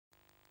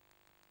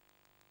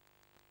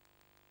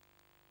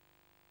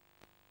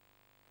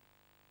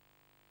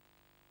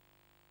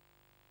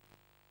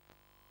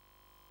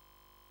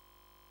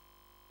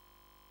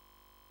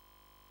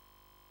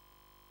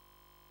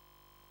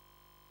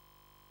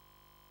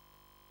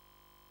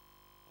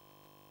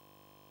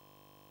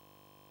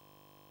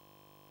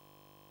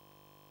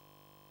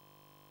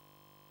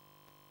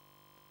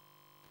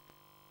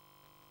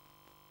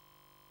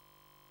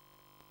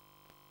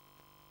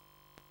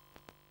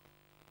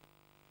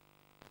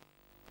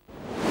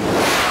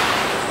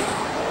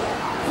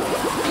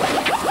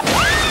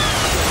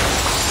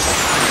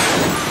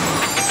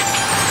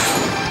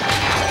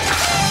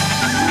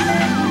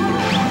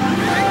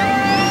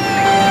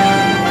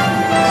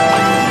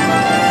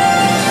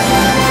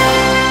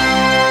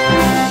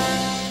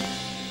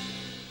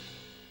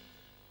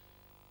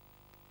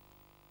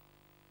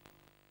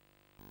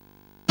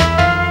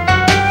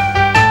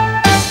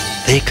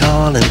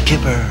call him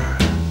Kipper.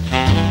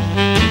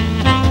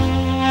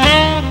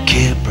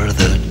 Kipper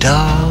the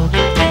dog.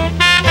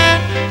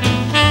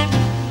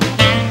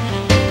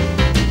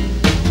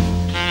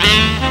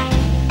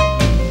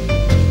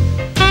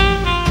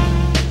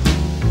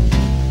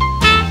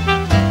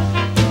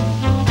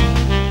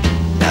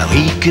 Now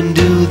he can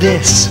do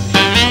this.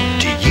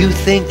 Do you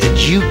think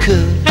that you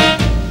could?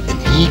 And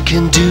he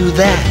can do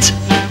that,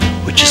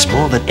 which is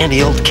more than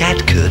any old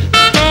cat could.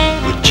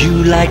 Would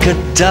you like a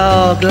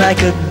dog,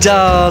 like a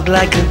dog,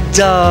 like a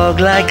dog,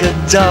 like a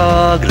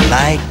dog,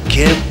 like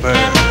Kipper?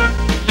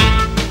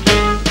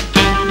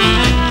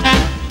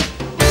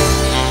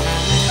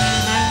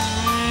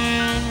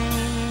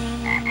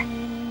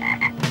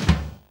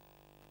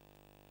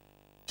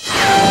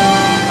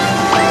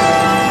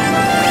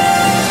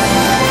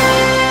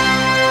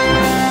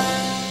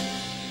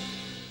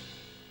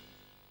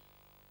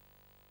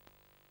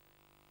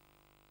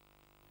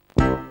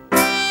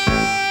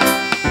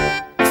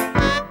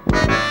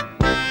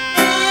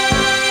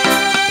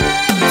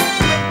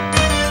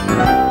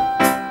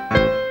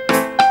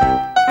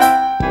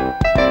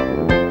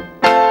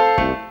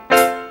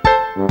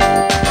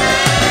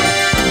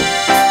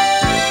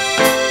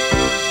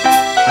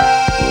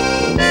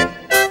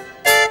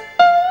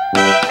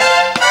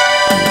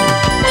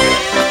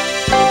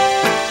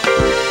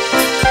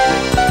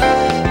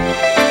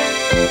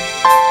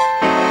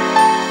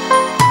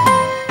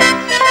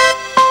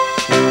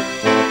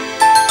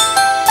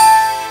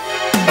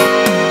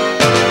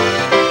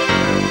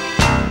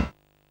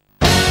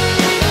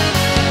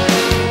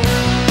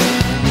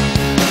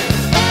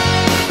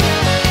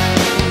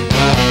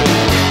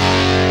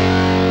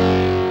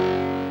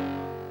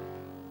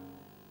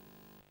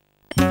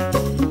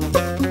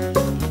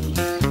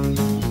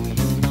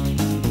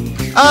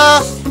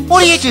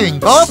 What are you doing,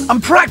 Bob? I'm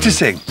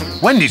practicing.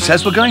 Wendy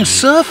says we're going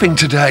surfing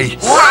today.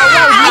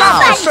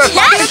 Wow,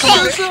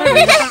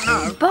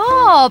 fantastic!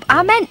 Bob,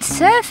 I meant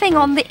surfing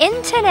on the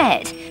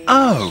internet.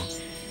 Oh.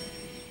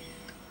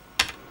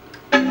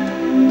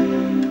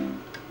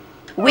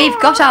 We've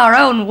got our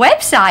own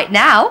website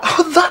now.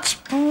 Oh, that's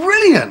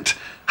brilliant.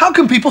 How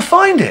can people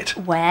find it?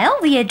 Well,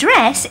 the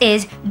address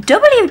is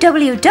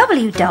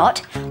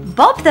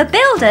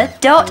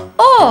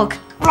www.bobthebuilder.org.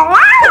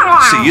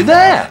 See you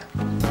there.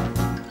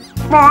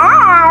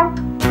 Bob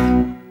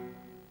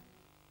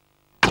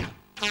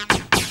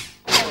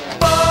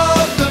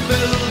the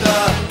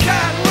Builder,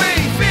 can we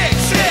fix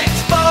it?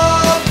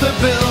 Bob the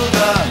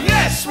Builder,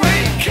 yes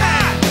we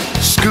can.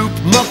 Scoop,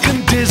 Muck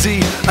and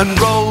Dizzy and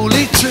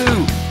Rolly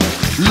too.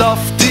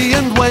 Lofty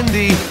and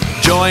Wendy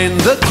join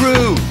the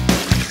crew.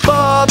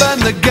 Bob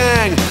and the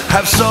gang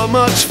have so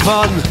much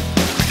fun.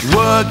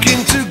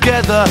 Working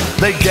together,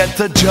 they get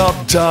the job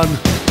done.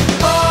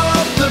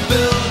 Bob the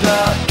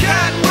Builder,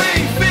 can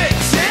we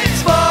fix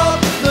it?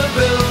 Bob the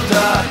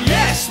Builder,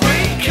 yes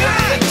we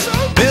can.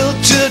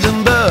 Pilchard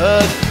and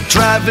Bird,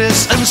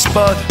 Travis and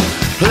Spud,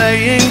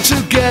 playing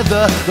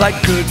together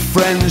like good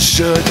friends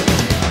should.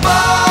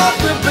 Bob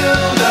the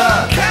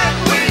Builder, can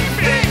we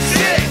fix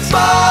it?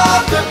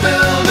 Bob the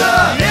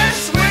Builder,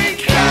 yes we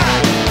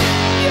can.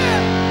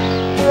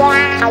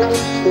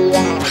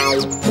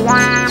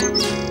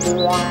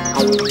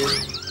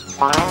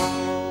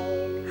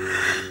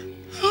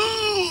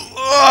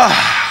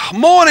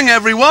 Morning,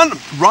 everyone.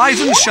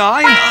 Rise and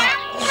shine.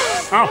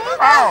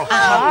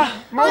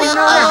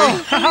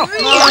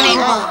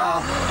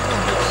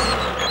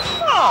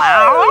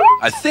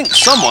 I think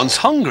someone's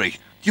hungry.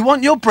 You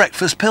want your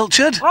breakfast,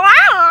 Pilchard?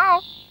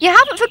 You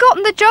haven't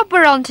forgotten the job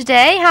we're on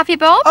today, have you,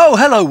 Bob? Oh,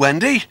 hello,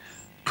 Wendy.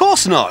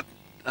 Course not.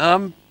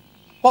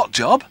 What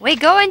job? We're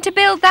going to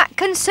build that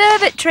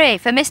conservatory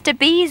for Mr.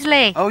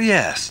 Beasley. Oh,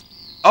 yes.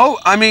 Oh,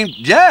 I mean,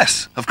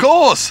 yes, of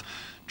course.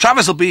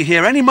 Travis will be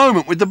here any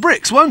moment with the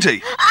bricks, won't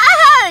he?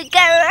 Oh,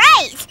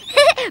 great!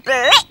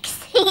 Bricks!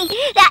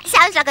 That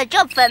sounds like a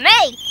job for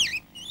me.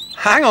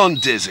 Hang on,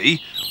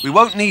 Dizzy. We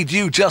won't need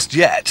you just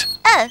yet.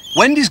 Oh.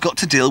 Wendy's got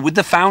to deal with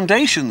the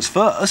foundations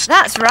first.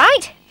 That's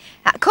right.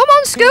 Come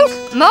on,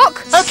 Scoop,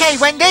 Muck. Okay,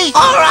 Wendy.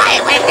 All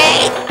right,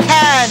 Wendy.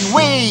 Can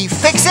we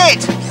fix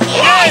it?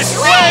 Yes,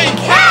 we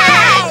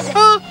can!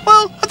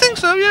 Well, I think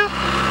so, yeah.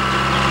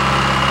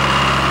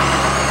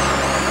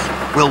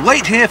 We'll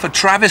wait here for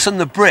Travis and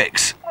the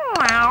bricks.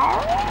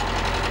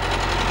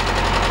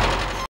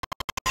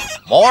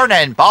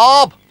 Morning,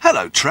 Bob.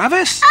 Hello,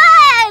 Travis.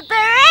 Oh,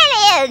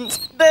 brilliant!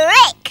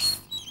 Bricks!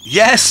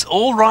 Yes,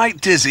 all right,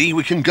 Dizzy.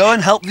 We can go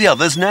and help the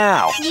others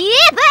now.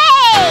 Yippee!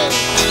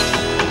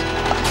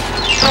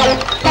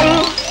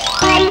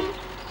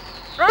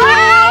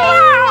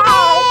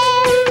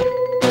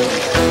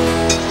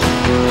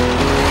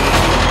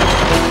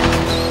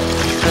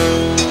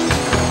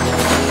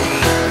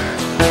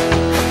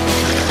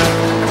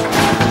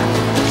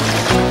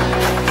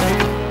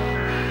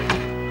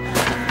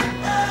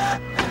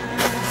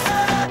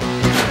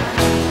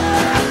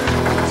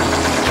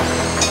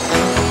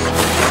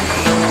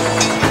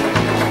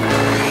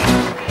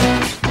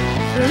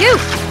 You.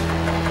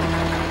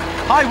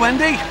 Hi,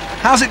 Wendy.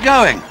 how's it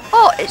going?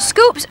 Oh,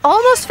 Scoop's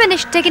almost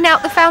finished digging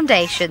out the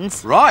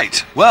foundations.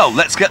 Right, well,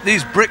 let's get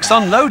these bricks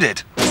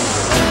unloaded.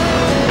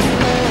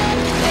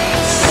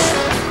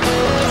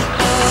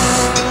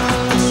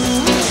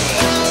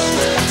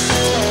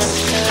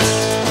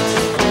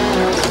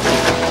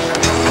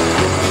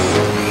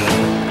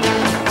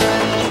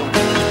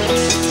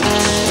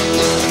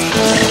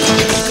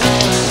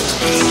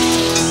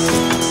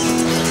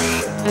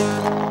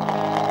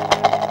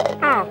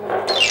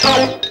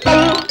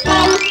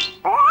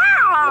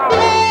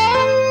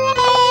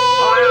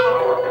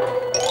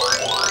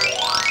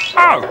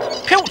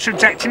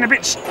 Pilchard's acting a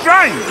bit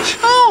strange.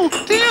 Oh,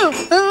 dear.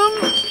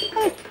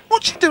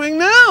 What's she doing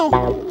now?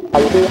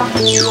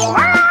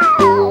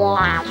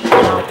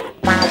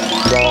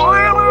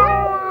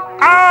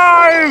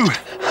 Oh,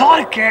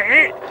 I get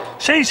it.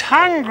 She's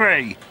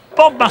hungry.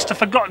 Bob must have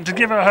forgotten to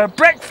give her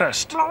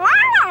breakfast.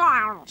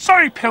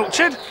 Sorry,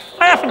 Pilchard.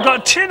 I haven't got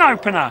a tin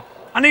opener.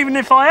 And even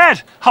if I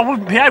had, I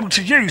wouldn't be able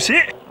to use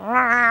it.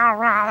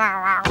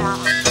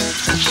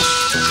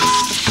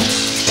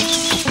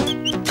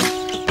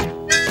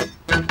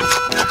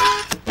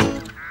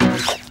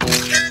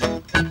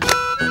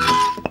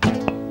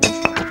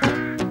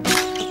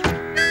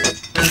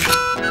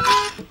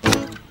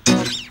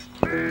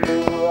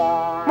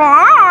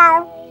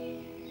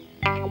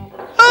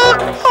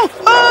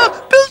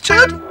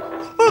 Pilchard,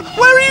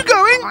 where are you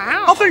going?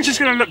 I think she's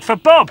going to look for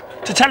Bob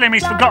to tell him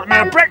he's forgotten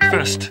her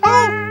breakfast.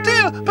 Oh,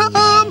 dear, but,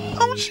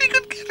 she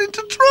could get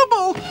into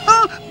trouble.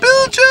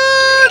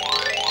 Pilchard!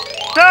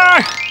 No,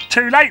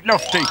 too late,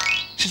 Lofty.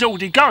 She's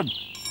already gone.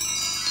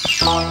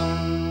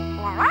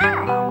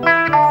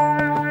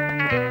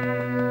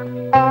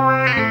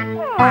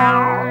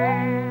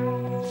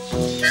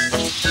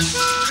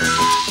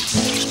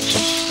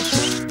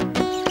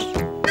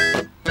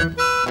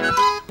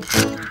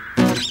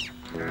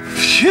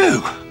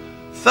 Phew!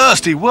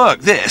 Thirsty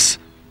work, this.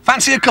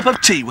 Fancy a cup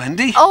of tea,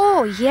 Wendy?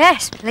 Oh,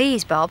 yes,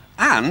 please, Bob.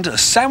 And a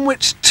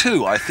sandwich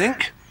too, I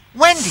think.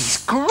 Wendy's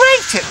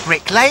great at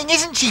bricklaying,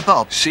 isn't she,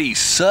 Bob? She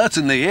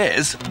certainly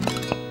is.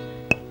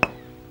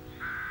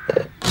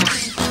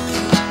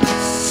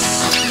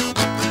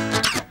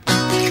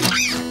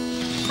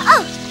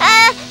 Oh,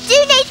 do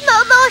you need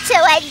more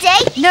mortar, Wendy?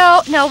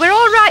 No, we're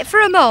all right for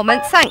a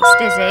moment, thanks,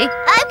 Dizzy.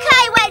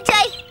 OK,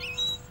 Wendy.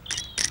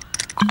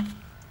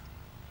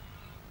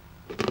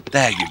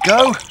 There you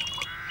go.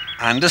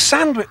 And a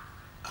sandwich.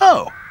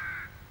 Oh,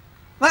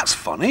 that's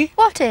funny.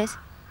 What is?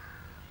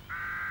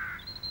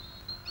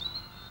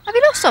 Have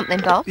you lost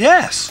something, Bob?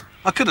 Yes,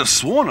 I could have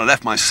sworn I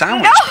left my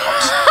sandwich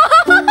box.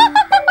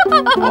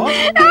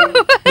 What?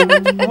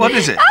 What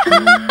is it?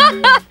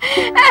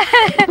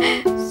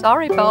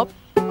 Sorry, Bob.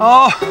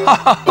 Oh,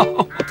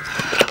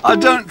 I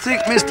don't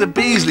think Mr.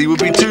 Beasley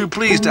would be too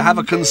pleased to have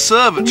a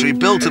conservatory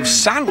built of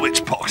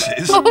sandwich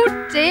boxes.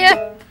 Oh,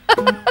 dear.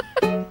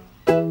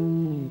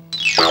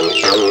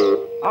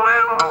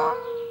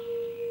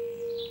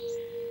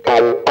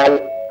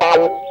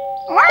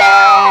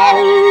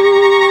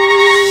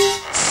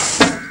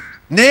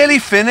 Nearly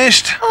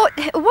finished. Oh,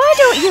 why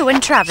don't you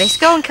and Travis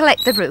go and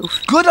collect the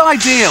roof? Good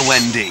idea,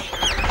 Wendy.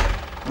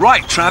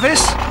 Right,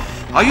 Travis,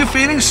 are you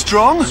feeling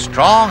strong?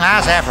 Strong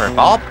as ever,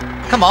 Bob.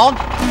 Come on.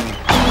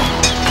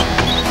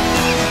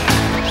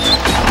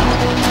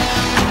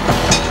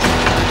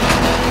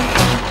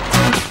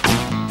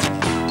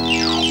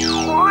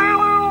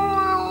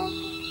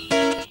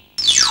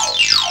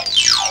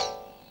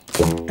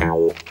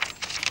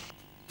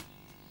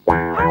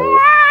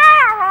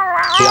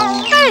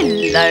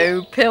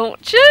 Hello,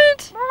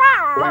 Pilchard.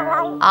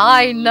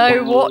 I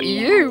know what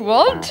you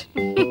want.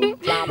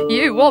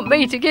 You want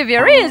me to give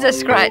your ears a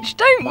scratch,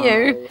 don't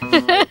you?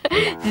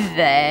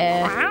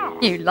 There.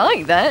 You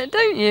like that,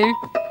 don't you?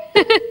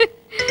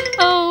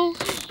 Oh,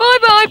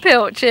 bye-bye,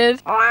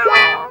 Pilchard.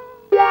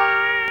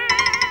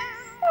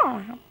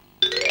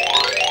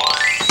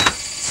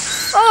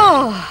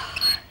 Oh,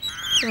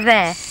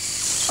 there.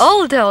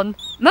 All done.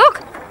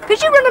 Muck,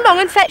 could you run along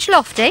and fetch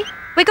Lofty?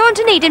 We're going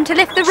to need him to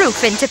lift the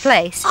roof into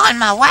place. On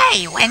my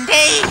way,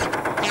 Wendy.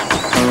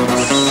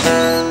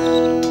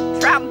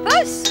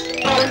 Trampus!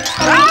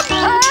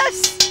 Trampus!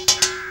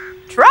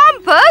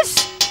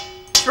 Trampus!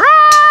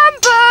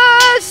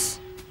 Trampus!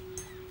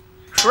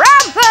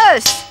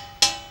 Trampus!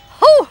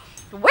 Oh,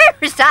 where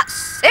is that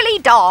silly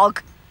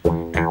dog?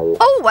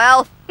 Oh,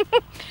 well.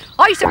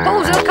 I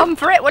suppose he'll come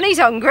for it when he's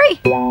hungry.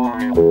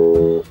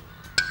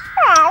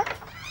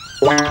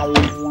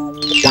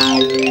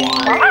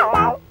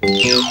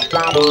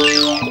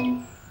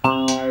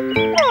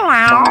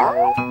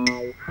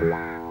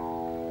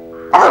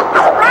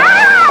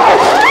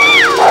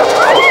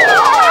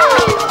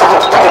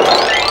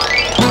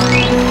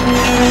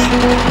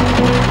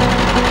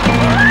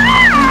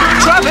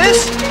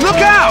 Travis, look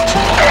out!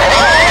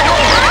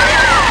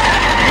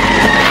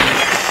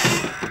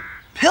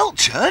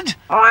 Pilchard?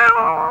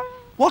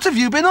 What have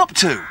you been up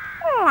to?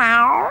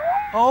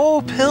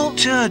 Oh,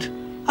 Pilchard,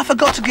 I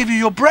forgot to give you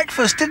your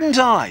breakfast, didn't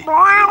I?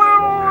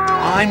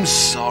 I'm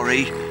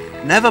sorry.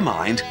 Never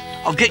mind.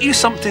 I'll get you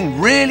something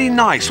really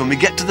nice when we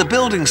get to the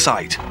building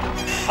site.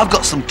 I've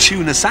got some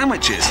tuna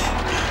sandwiches.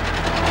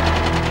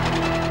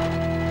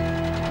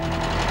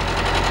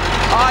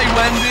 Hi,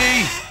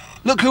 Wendy.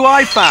 Look who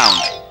I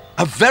found.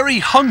 A very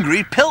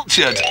hungry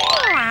Pilchard.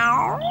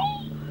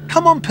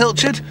 Come on,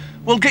 Pilchard.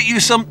 We'll get you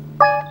some...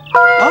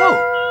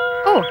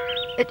 Oh,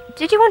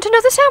 did you want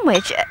another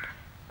sandwich?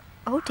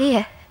 Oh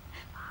dear,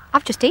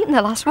 I've just eaten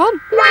the last one.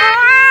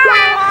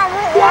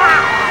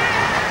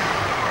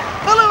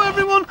 hello,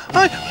 everyone.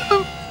 Have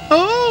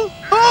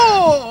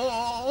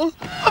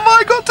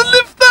I got to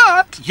lift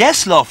that?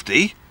 Yes,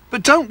 Lofty,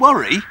 but don't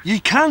worry, you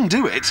can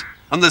do it.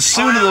 And the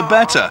sooner the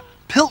better.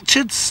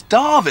 Pilchard's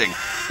starving.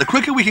 The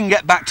quicker we can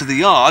get back to the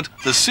yard,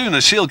 the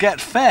sooner she'll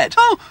get fed.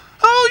 Oh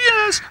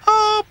yes.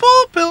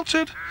 Poor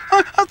Pilchard.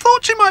 I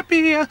thought she might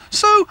be here,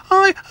 so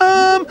I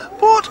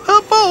bought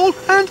a bowl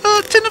and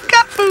a tin of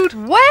cat food.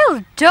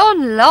 Well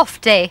done,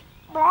 Lofty.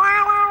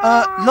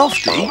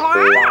 Lofty,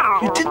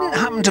 you didn't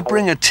happen to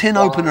bring a tin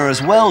opener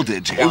as well,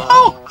 did you?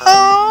 Oh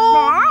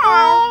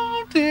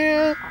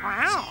dear.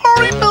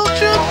 Sorry,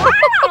 Pilchard.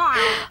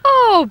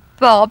 Oh,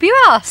 Bob, you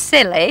are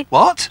silly.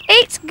 What?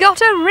 It's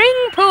got a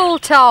ring pull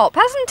top,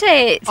 hasn't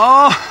it?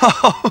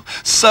 Oh,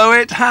 so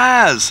it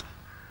has.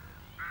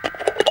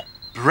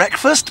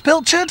 Breakfast,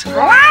 Pilchard?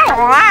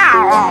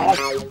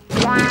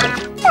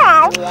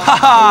 Ha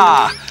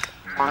ha!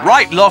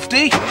 Right,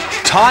 Lofty.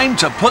 Time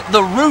to put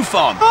the roof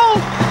on.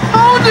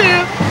 Oh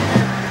dear.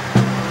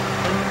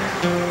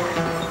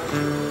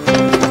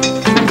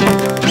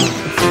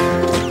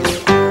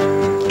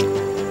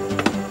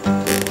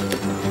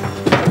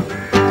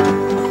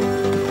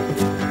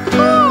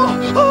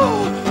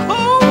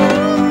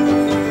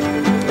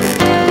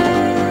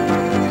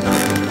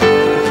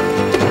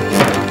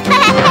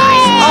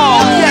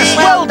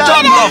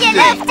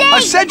 I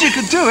said you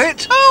could do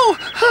it.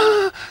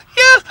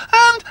 Yes,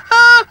 and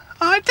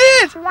I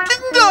did,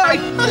 didn't I?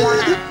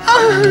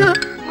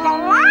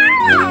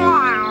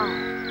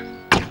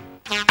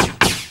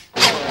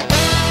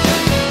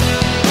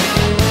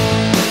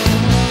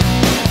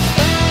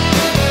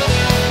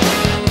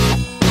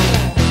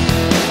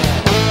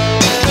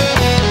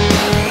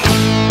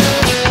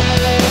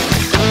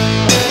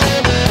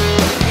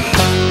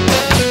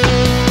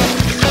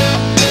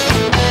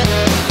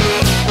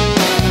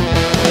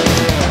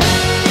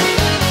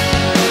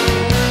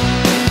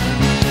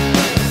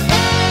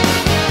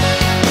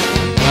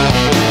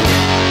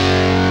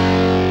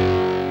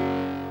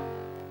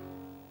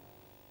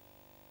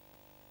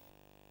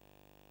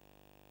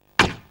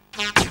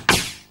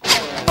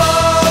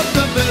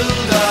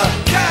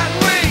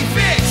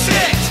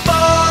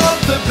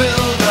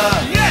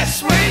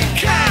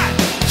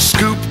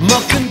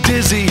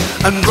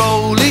 And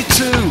Rolly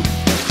too,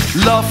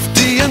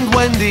 Lofty and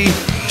Wendy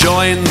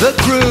join the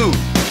crew.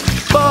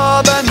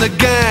 Bob and the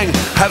gang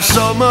have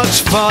so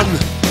much fun.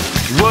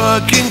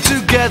 Working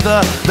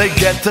together, they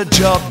get the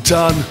job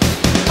done.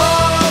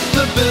 Bob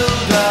the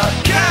Builder,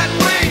 can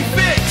we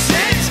fix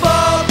it?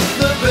 Bob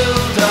the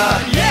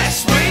Builder,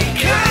 yes we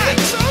can.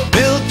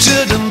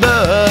 Pilchard and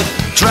Bird,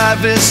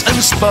 Travis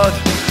and Spud,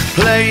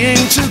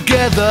 playing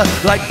together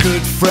like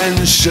good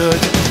friends should.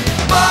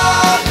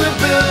 Bob the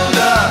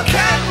Builder,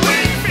 can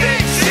we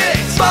fix it?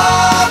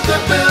 Bob the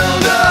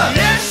Builder,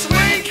 yes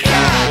we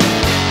can.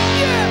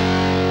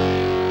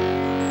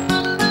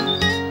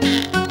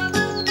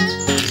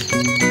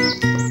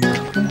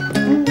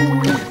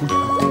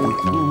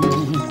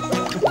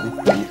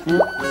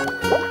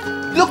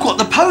 Look what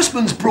the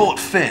postman's brought,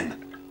 Finn.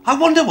 I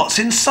wonder what's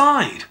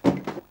inside.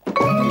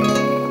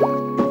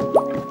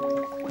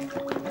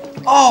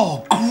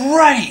 Oh,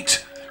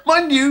 great!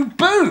 My new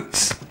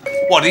boots!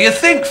 What do you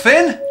think,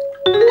 Finn?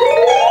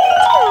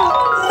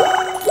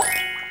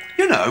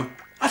 You know,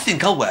 I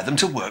think I'll wear them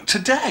to work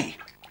today.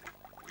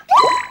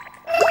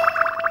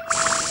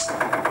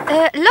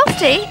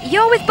 Lofty,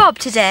 you're with Bob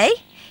today.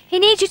 He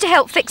needs you to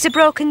help fix a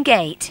broken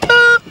gate.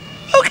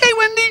 OK,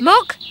 Wendy.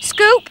 Muck,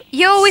 Scoop,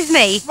 you're with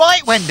me.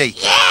 Right, Wendy.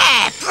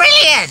 Yeah,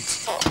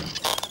 brilliant.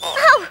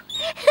 Oh,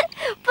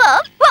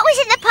 Bob, what was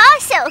in the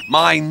parcel?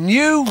 My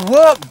new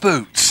work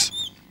boots.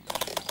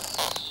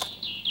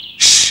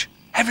 Shh,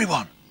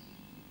 everyone.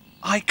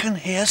 I can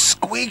hear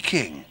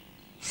squeaking.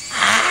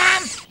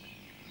 I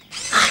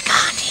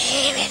can't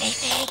hear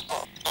anything.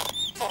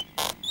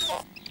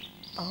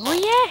 Oh,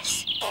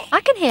 yes.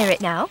 I can hear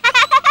it now.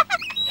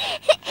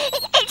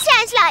 It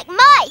sounds like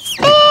mice.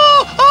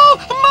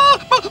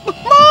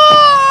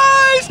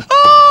 Mice!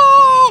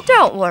 Oh!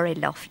 Don't worry,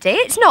 Lofty.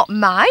 It's not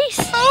mice.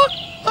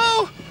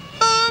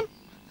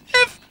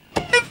 If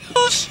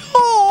you're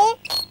sure.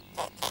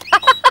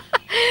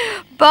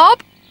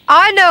 Bob,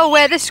 I know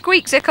where the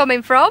squeaks are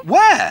coming from.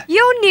 Where?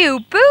 Your new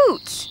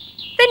boots.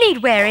 They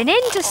need wearing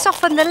in to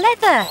soften the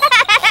leather.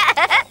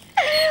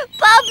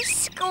 Bob's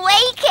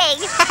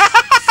squeaking.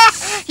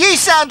 You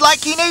sound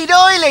like you need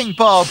oiling,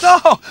 Bob.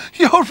 Oh,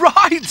 you're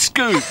right,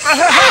 Scoop.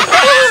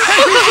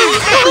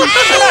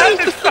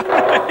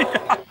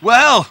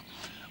 Well,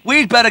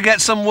 we'd better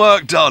get some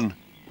work done.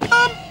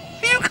 Are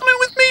you coming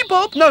with me,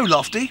 Bob? No,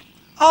 Lofty.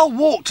 I'll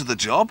walk to the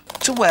job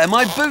to wear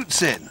my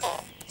boots in.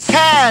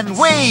 Can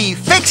we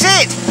fix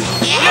it?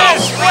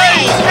 Yes,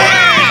 we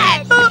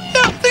can!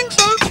 Yeah, I think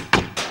so.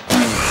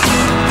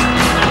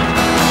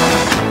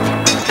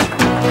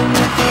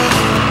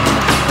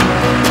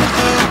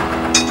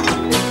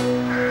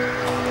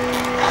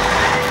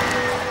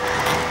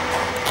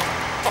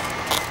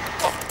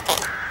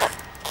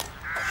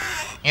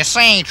 You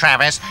see,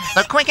 Travis,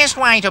 the quickest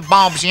way to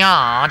Bob's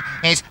yard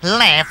is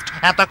left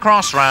at the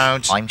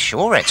crossroads. I'm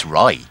sure it's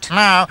right.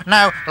 No,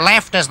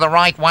 left is the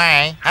right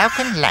way. How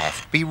can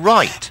left be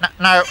right?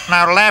 No,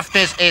 left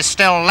is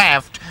still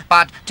left,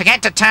 but to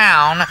get to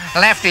town,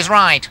 left is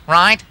right,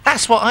 right?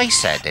 That's what I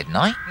said, didn't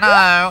I?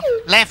 No,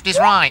 left is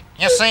right.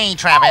 You see,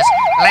 Travis,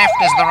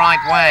 left is the right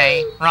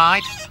way,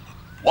 right?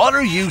 What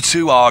are you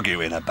two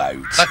arguing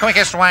about? The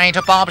quickest way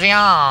to Bob's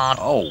yard.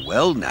 Oh,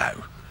 well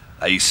now.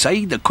 They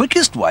say the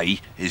quickest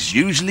way is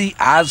usually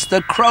as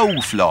the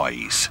crow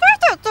flies.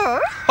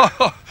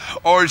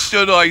 Or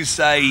should I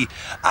say,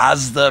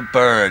 as the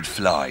bird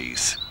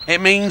flies.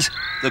 It means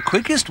the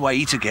quickest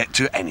way to get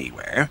to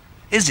anywhere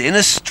is in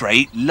a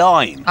straight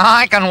line.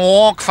 I can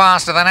walk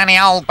faster than any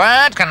old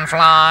bird can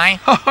fly.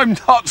 I'm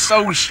not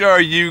so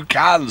sure you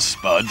can,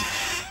 Spud.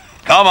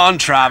 Come on,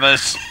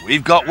 Travis.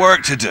 We've got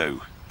work to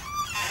do.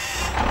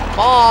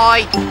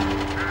 Bye.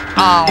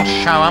 I'll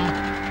show 'em.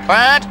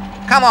 Bird,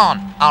 come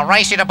on. I'll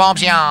race you to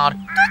Bob's yard.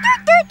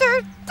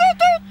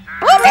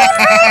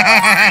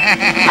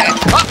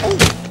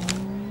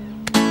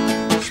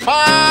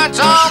 Spud's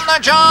on the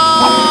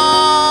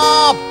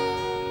job!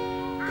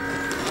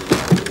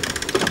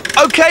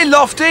 Okay,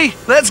 Lofty,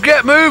 let's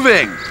get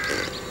moving.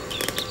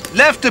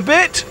 Left a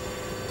bit,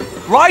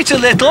 right a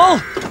little.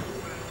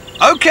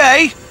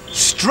 Okay,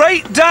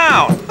 straight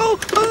down.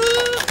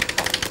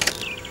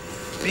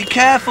 Be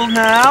careful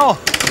now.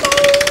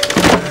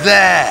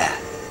 There.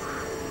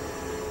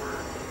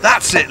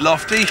 That's it,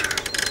 Lofty.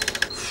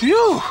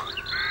 Phew.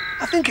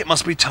 I think it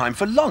must be time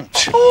for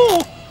lunch.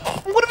 Oh,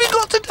 what have you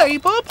got today,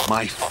 Bob?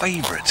 My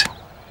favourite.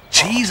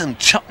 Cheese and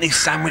chutney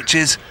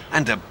sandwiches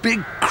and a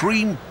big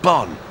cream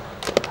bun.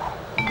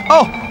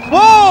 Oh,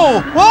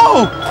 whoa!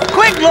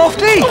 Quick,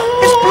 Lofty!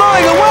 It's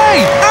flying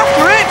away!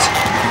 After it!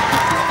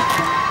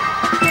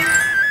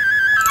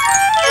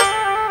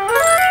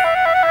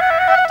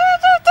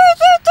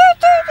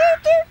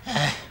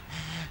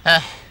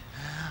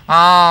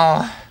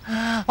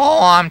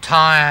 Oh, I'm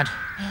tired.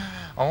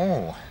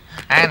 Oh,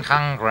 and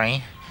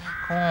hungry.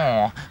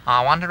 Oh,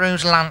 I wonder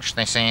whose lunch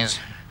this is.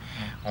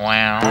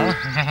 Well,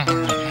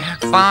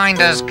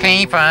 finders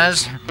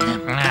keepers.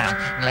 Now,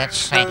 let's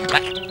see.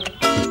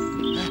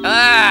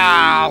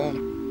 Oh,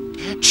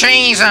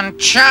 cheese and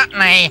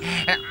chutney.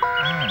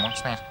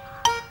 What's that?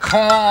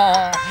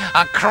 Oh,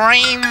 a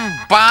cream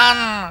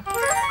bun.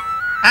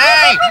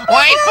 Hey,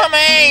 wait for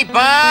me,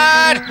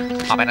 bird.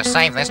 I better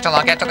save this till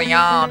I get to the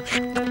yard.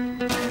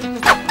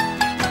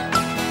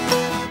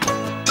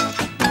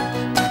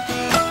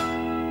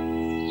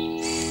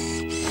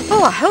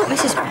 Oh, I hope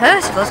Mrs.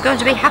 Percival's going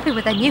to be happy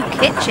with their new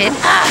kitchen.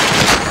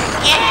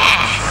 Yeah!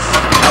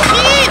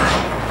 Phew!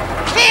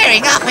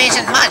 Clearing up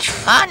isn't much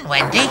fun,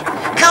 Wendy.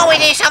 Can't we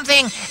do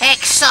something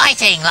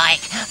exciting,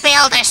 like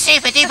build a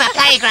super-duper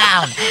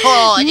playground,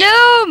 or...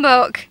 No,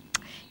 Muck.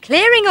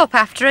 Clearing up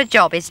after a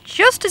job is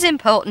just as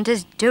important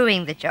as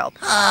doing the job.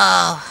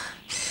 Oh,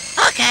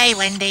 okay,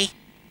 Wendy.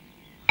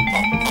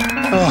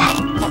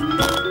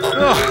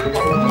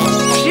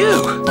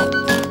 Phew!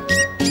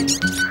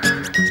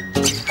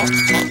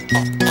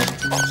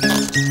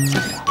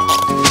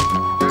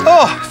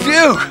 Oh,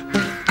 phew!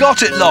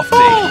 Got it, Lofty.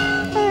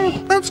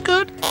 Oh, that's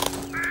good.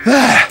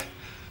 There.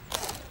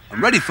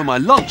 I'm ready for my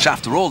lunch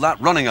after all that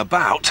running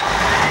about.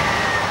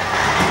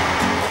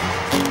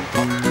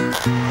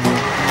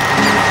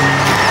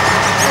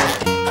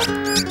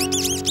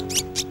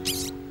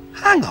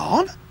 Hang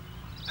on.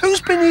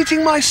 Who's been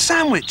eating my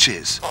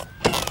sandwiches?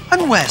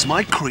 And where's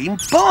my cream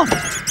bun?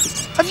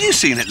 Have you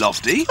seen it,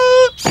 Lofty?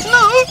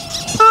 No.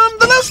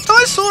 The last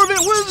I saw of it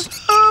was,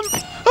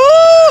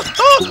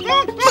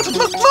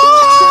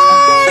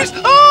 mice!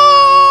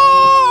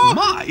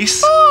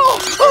 Mice?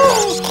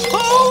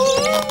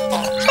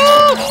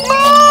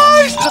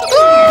 Mice!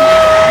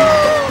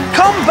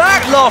 Come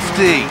back,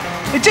 Lofty!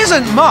 It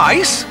isn't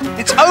mice,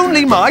 it's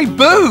only my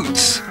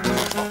boots!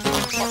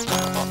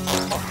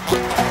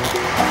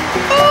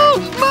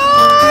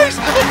 Mice!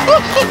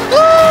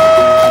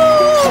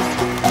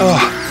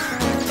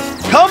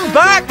 Come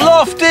back,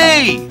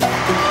 Lofty!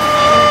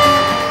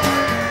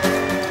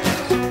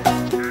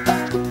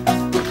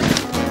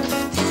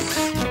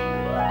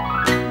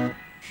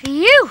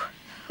 Phew!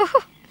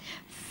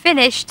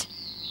 Finished.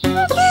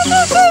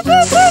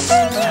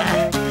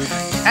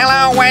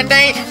 Hello,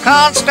 Wendy.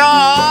 Can't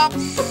stop.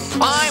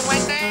 Bye,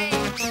 Wendy.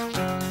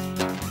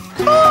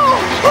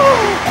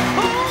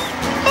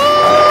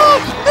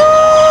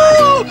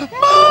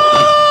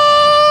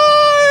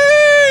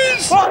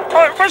 Mice! What?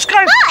 What's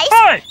going on? Mice?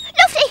 Hi!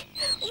 Lofty,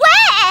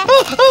 where?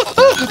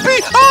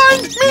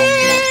 Behind me!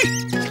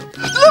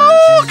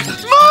 Look!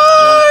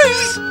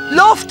 Mice!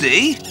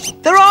 Lofty,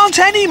 there aren't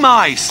many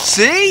mice,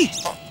 see?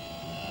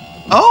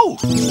 Oh,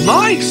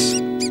 mice.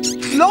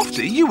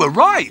 Lofty, you were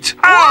right.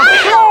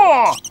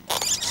 Oh,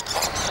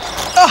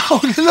 Oh,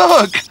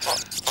 look.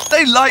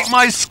 They like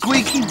my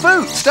squeaky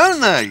boots,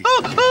 don't they?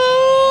 Oh,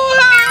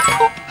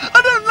 help!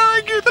 I don't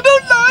like it. I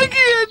don't like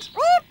it.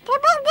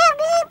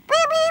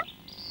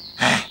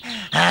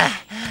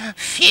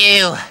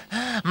 Phew,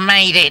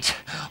 made it.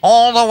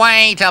 All the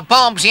way to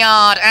Bob's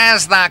yard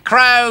as the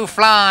crow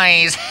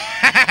flies.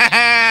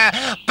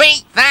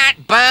 Beat that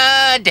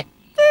bird!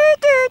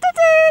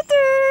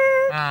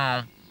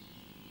 Oh.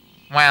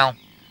 Well,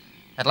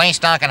 at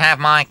least I can have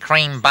my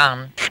cream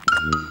bun.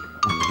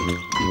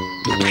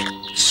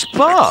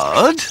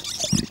 Spud?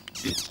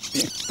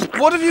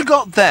 What have you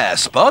got there,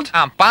 Spud?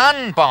 A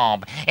bun,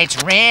 Bob.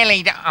 It's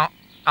really...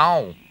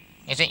 oh,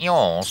 is it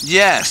yours?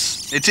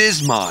 Yes, it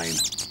is mine.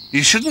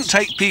 You shouldn't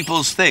take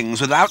people's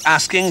things without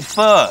asking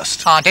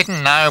first. I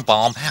didn't know,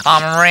 Bob.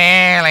 I'm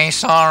really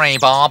sorry,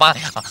 Bob.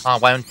 I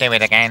won't do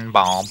it again,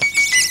 Bob.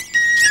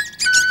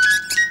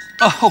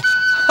 Oh,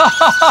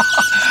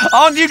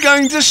 aren't you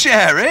going to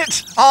share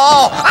it?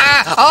 Oh!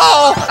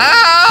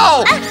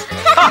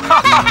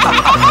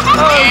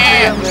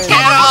 Yeah,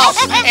 get off!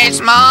 It's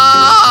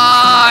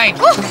mine!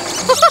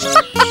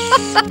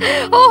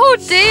 Oh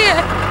dear.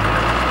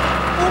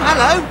 Oh,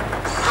 hello.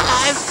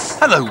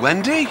 Hello,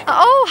 Wendy.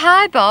 Oh,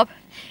 hi, Bob.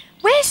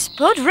 Where's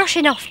Spud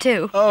rushing off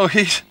to? Oh,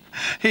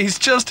 he's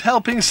just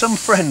helping some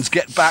friends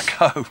get back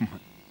home.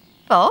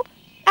 Bob,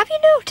 have you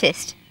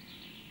noticed?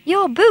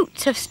 Your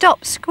boots have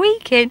stopped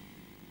squeaking.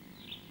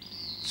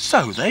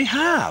 So they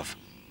have.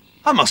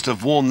 I must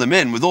have worn them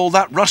in with all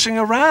that rushing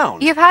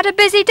around. You've had a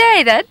busy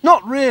day, then?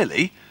 Not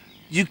really.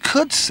 You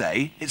could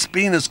say it's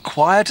been as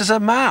quiet as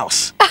a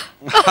mouse.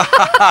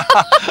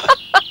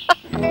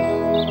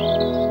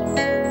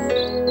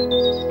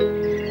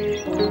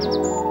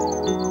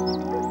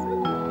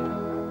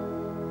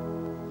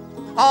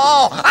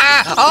 Oh!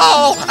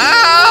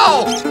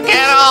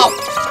 Get off!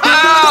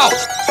 Ow!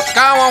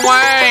 Go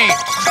away!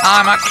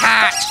 I'm a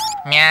cat.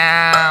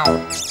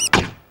 Meow.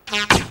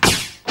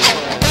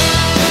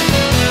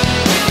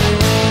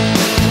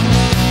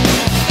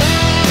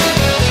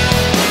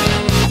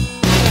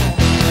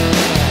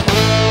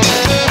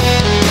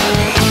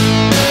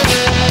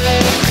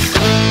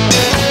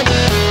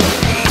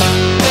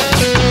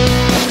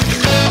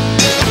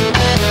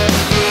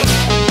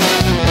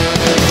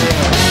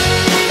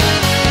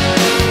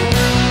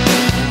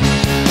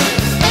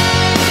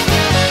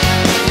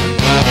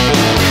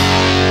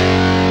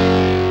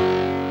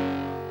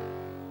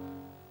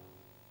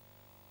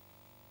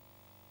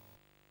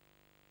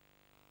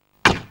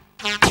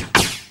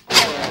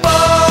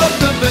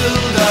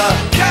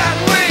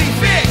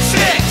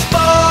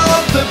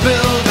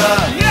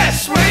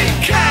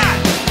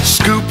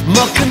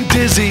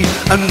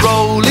 And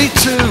Rolly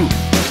too,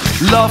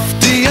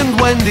 Lofty and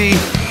Wendy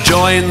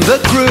join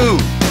the crew.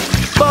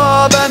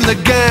 Bob and the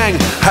gang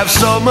have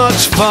so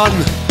much fun.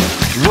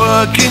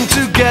 Working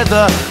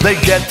together, they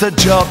get the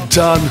job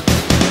done.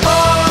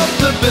 Bob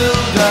the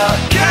Builder,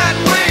 can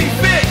we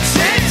fix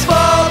it?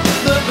 Bob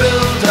the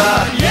Builder,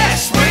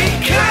 yes we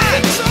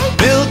can.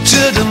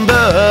 Pilchard and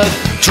Bird,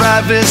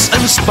 Travis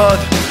and Spud,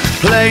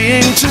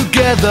 playing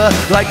together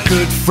like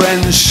good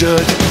friends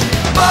should.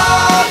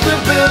 Bob the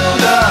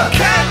Builder,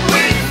 can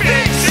we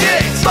fix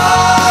it?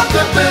 Bob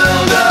the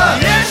Builder,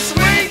 yes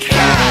we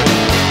can.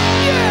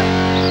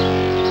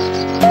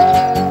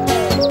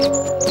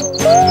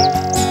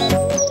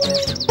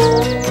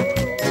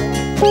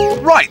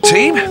 Right,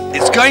 team,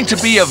 it's going to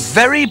be a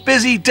very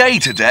busy day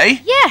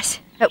today. Yes,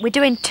 but we're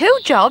doing 2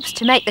 jobs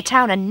to make the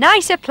town a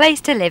nicer place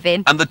to live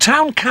in. And the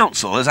town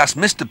council has asked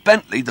Mr.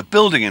 Bentley, the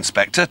building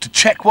inspector, to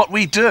check what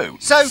we do.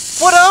 So,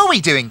 what are we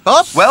doing,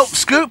 Bob? Well,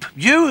 Scoop,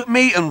 you,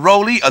 me and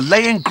Rolly are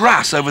laying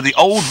grass over the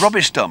old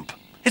rubbish dump.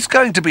 It's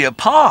going to be a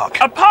park.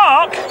 a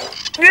park?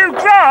 New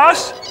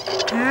grass?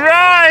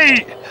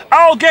 Great!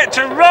 I'll get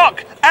to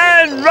rock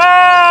and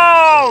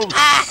roll!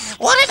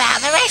 What about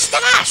the rest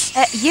of us?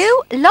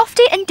 You,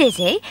 Lofty and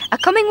Dizzy are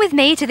coming with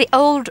me to the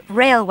old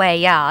railway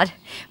yard.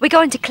 We're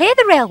going to clear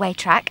the railway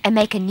track and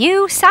make a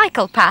new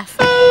cycle path.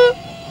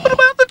 What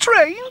about the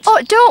trains?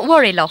 Oh, don't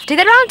worry, Lofty,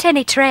 there aren't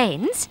any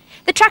trains.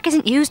 The track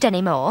isn't used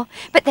anymore,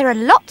 but there are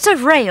lots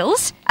of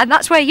rails, and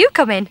that's where you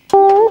come in.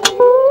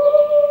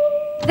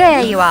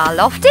 There you are,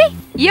 Lofty.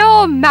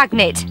 Your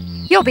magnet.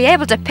 You'll be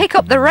able to pick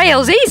up the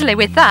rails easily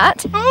with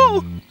that.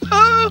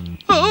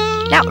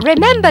 Now,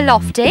 remember,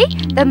 Lofty,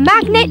 the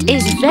magnet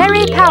is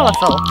very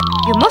powerful.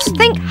 You must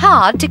think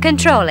hard to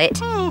control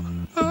it.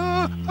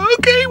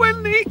 Okay,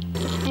 Wendy.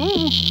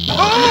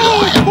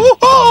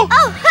 Oh,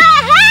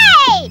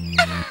 hey!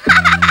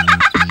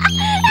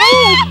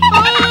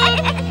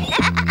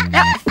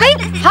 Now,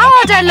 think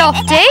harder,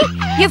 Lofty.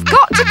 You've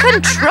got to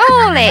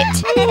control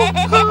it.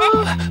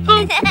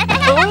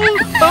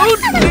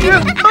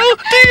 Oh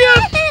dear,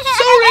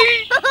 sorry.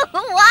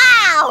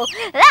 Wow,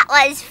 that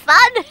was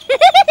fun.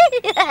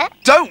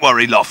 Don't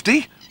worry,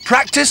 Lofty.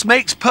 Practice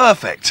makes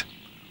perfect.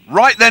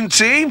 Right then,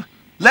 team,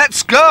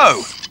 let's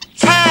go.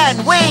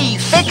 Can we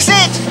fix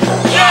it?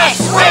 Yes,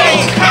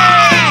 we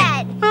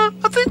can!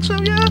 I think so,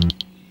 yeah.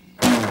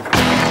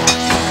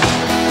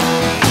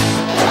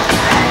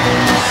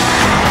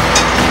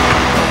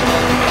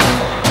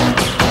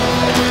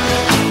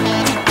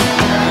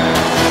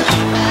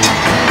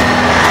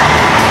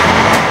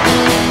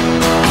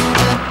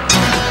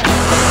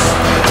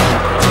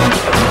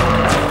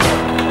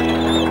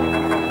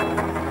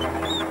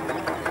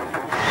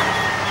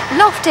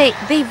 Lofty,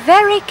 be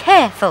very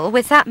careful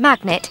with that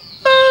magnet.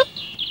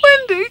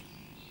 Wendy,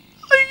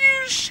 are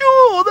you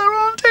sure there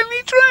aren't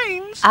any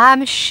trains?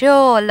 I'm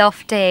sure,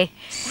 Lofty. There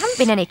haven't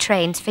been any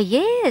trains for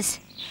years.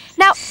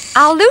 Now,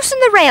 I'll loosen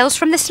the rails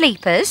from the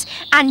sleepers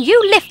and you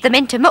lift them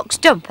into Muck's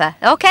dumper,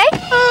 OK?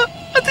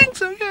 I think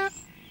so, yeah.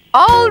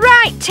 All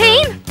right,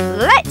 team.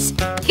 Let's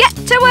get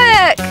to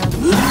work.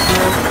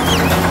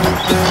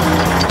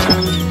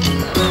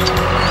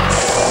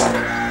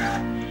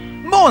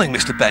 Morning,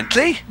 Mr.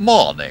 Bentley.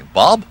 Morning,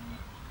 Bob.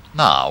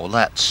 Now,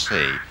 let's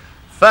see.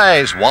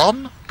 Phase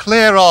 1,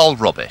 clear all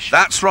rubbish.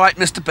 That's right,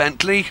 Mr.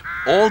 Bentley.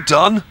 All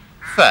done.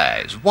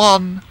 Phase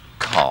 1,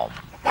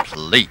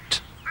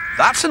 complete.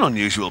 That's an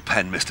unusual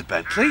pen, Mr.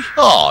 Bentley.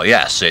 Oh,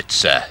 yes,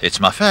 it's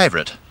my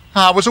favourite.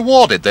 I was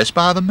awarded this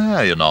by the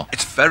mayor, you know.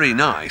 It's very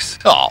nice.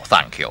 Oh,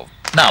 thank you.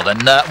 Now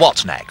then,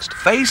 what's next?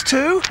 Phase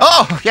 2?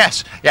 Oh,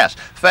 yes.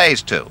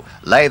 Phase 2,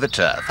 lay the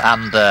turf.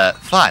 And,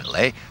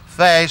 finally,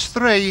 Phase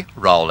 3,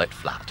 roll it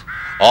flat.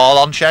 All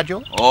on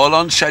schedule? All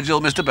on schedule,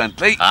 Mr.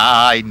 Bentley.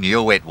 I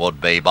knew it would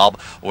be, Bob.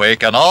 We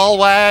can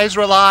always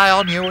rely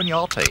on you and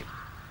your team.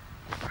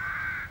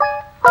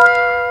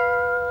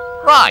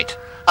 Right,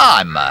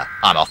 I'm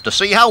off to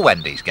see how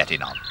Wendy's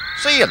getting on.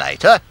 See you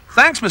later.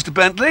 Thanks, Mr.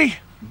 Bentley.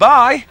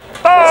 Bye.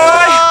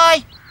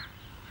 Bye.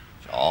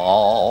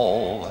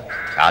 Oh,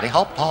 yaddy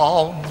hop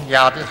on,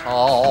 yaddy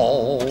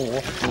ho.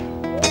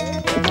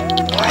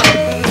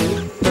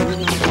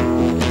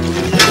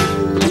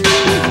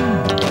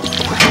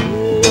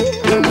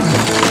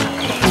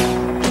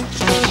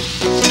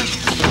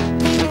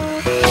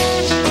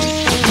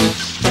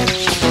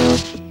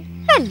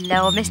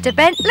 Hello, Mr.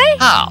 Bentley.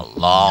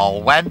 Hello,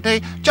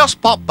 Wendy.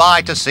 Just popped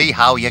by to see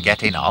how you're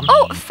getting on.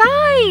 Oh,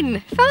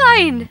 fine.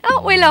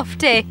 Aren't we,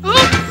 Lofty?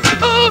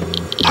 I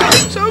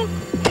think so.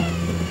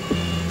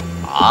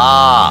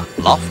 Ah,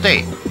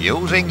 Lofty,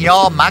 using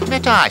your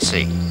magnet, I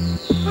see.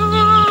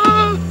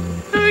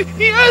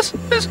 Yes,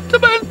 Mr.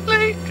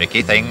 Bentley.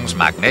 Tricky things,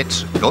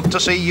 magnets. Good to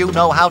see you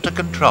know how to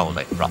control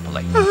it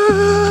properly.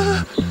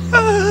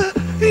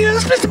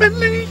 Yes, Mr.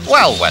 Bentley.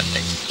 Well,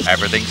 Wendy,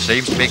 everything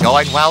seems to be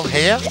going well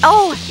here.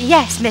 Oh,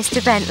 yes,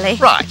 Mr. Bentley.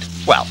 Right,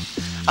 well,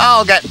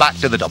 I'll get back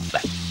to the dump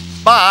then.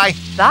 Bye.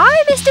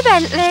 Bye, Mr.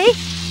 Bentley.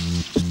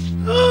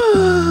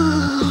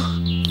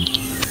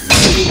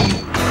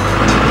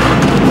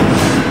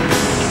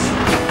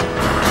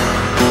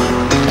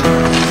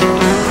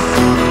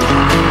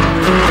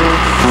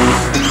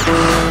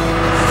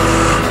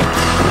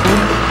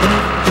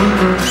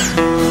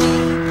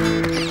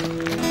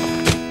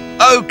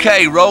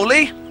 Okay,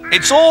 Rolly,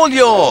 it's all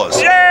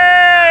yours.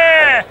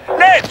 Yeah!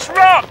 Let's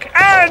rock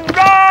and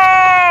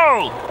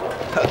roll!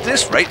 At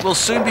this rate, we'll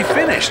soon be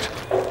finished.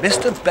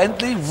 Mr.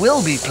 Bentley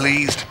will be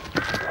pleased.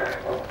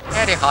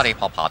 Haddy hoddy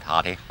hop hot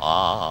hoddy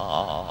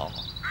ho.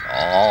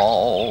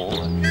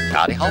 Oh,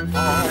 haddy hop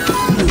hop.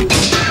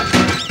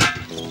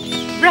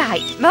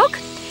 Right, Mug,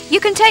 you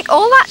can take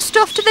all that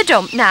stuff to the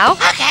dump now.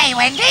 OK,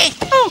 Wendy.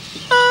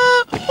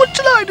 What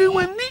shall I do,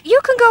 Wendy? You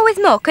can go with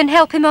Muck and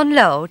help him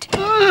unload.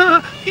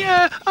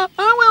 Yeah, I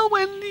will,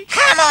 Wendy.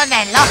 Come on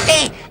then,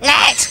 Lofty.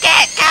 Let's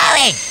get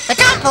going. The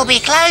dump will be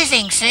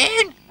closing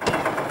soon.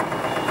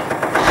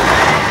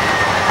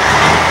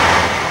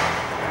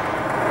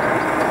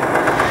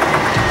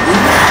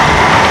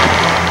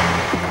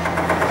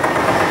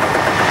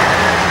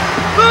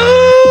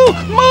 Oh,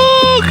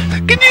 Mark!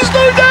 Can you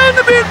slow down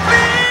a bit,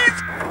 please?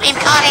 We've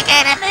got to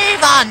get a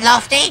move on,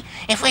 Lofty.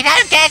 If we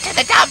don't get to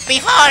the dump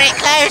before it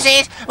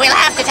closes, we'll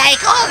have to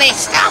take all this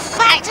stuff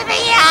back to the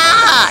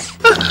yard.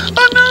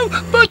 I know,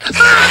 but...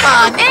 Come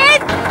on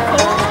then.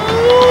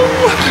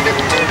 Oh,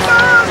 it's too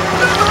fast.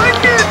 I don't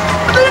like it.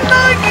 I don't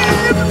like it.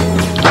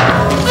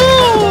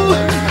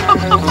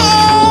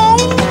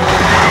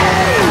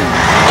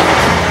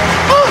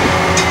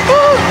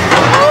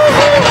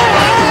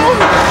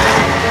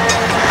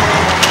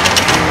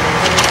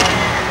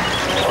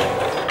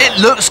 It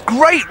looks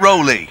great,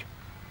 Rolly.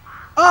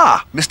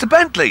 Ah, Mr.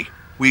 Bentley,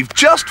 we've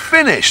just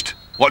finished.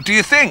 What do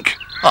you think?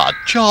 A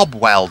job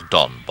well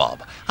done,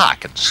 Bob. I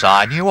can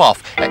sign you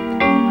off.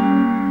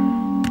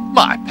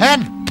 My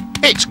pen,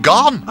 it's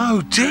gone.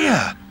 Oh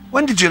dear.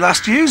 When did you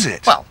last use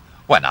it? Well,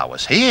 when I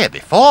was here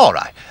before,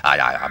 I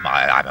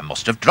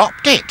must have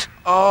dropped it.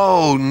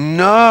 Oh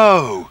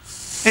no.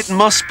 It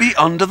must be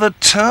under the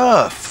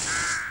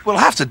turf. We'll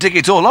have to dig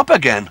it all up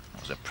again.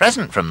 It was a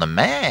present from the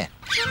mayor.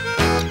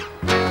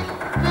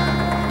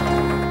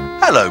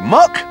 Hello,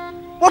 Muck.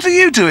 What are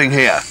you doing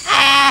here?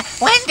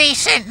 Wendy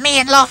sent me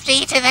and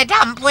Lofty to the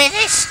dump with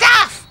his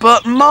stuff.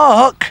 But,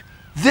 Mark,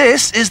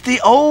 this is the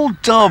old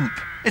dump.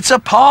 It's a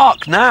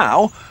park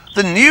now.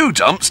 The new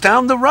dump's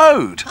down the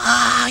road.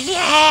 Oh,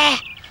 yeah.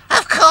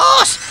 Of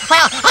course.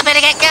 Well, I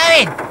better get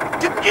going.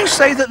 Didn't you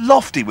say that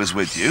Lofty was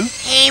with you?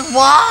 He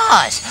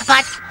was,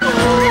 but...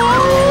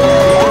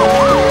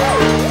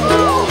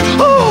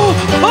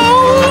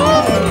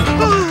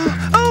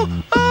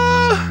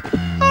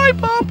 Hi,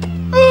 Bob.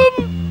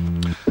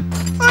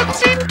 I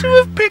seem to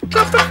have picked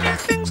up a few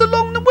things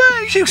along the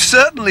way. You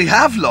certainly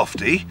have,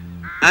 Lofty.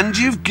 And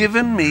you've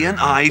given me an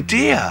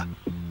idea.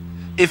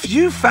 If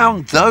you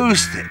found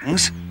those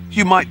things,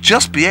 you might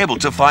just be able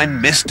to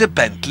find Mr.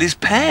 Bentley's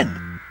pen.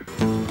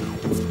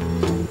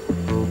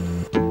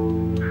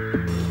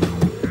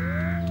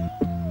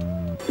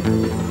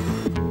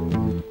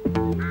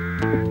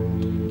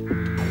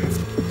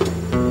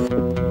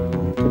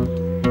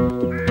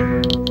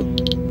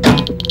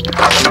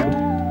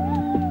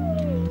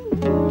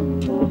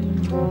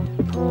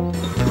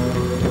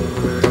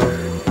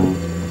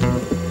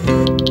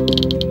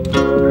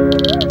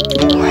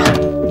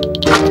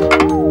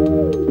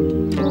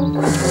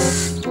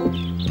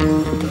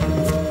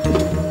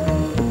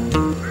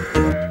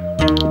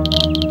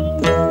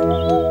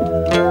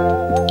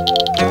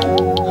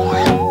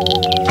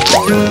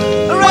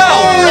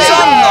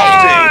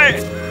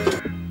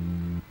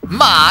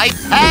 My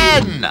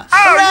pen!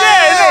 Oh,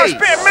 yeah, nice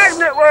bit of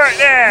magnet work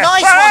there.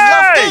 Nice one,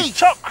 Lofty.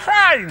 Top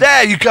crane.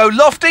 There you go,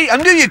 Lofty. I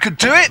knew you could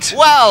do it.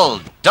 Well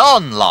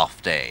done,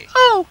 Lofty.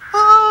 Oh,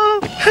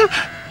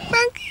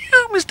 thank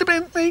you, Mr.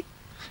 Bentley.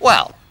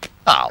 Well,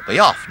 I'll be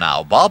off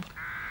now, Bob.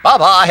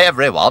 Bye-bye,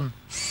 everyone.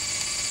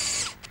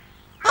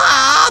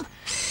 Bob,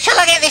 shall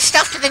I get this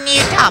stuff to the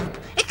new dump?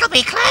 It'll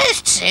be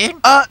closed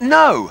soon.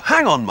 No.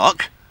 Hang on,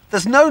 Muck.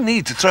 There's no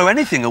need to throw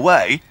anything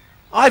away.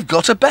 I've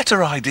got a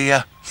better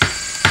idea.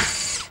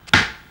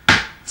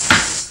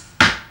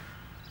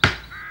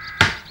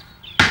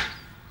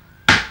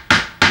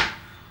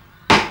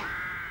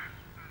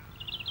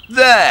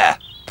 There!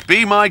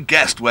 Be my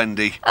guest,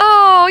 Wendy.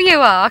 Oh,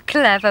 you are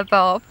clever,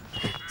 Bob.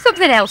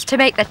 Something else to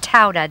make the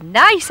town a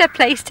nicer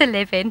place to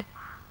live in.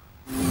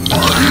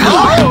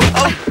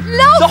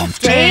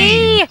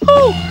 Lofty!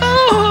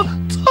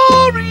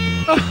 Sorry!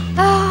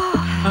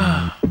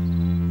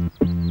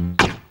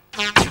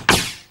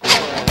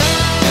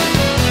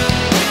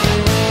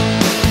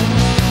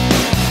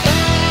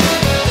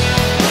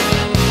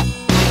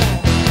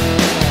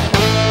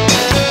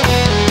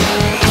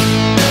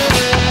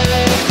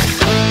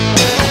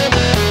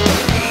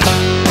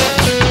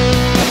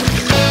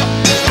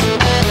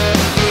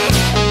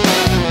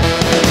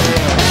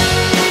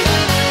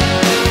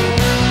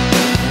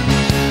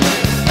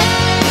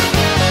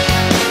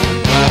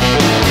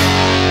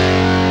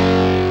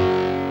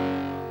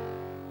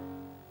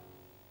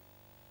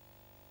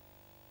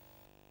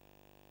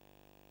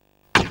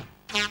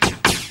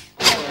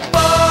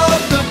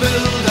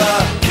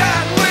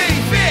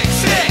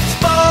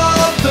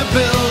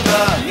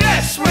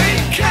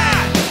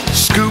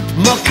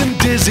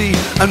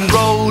 And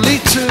Rolly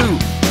too,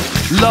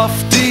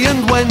 Lofty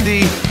and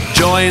Wendy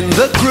join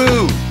the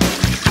crew.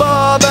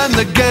 Bob and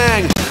the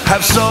gang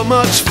have so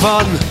much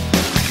fun.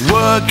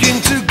 Working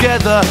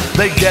together,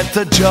 they get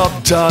the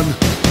job done.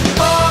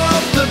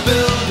 Bob the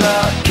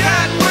Builder,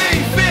 can we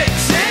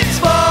fix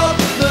it? Bob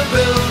the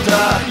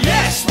Builder,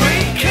 yes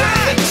we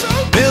can.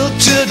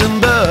 Pilchard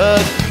and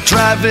Bird,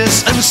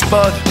 Travis and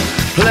Spud,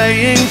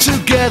 playing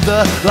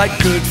together like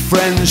good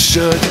friends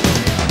should.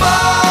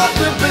 Bob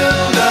the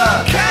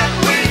Builder, can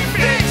we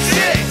fix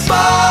it?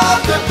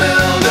 Bob the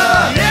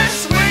Builder,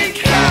 yes we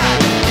can.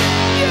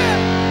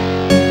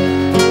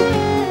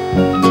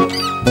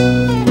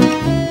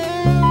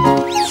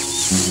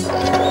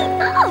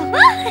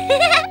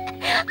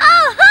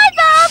 Oh, hi,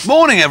 Bob.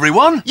 Morning,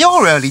 everyone.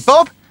 You're early,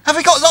 Bob. Have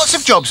we got lots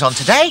of jobs on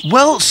today?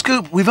 Well,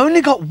 Scoop, we've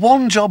only got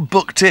one job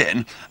booked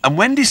in, and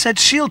Wendy said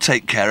she'll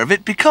take care of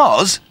it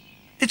because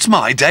it's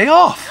my day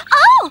off.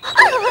 Oh!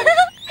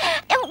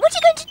 What are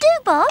you going to do,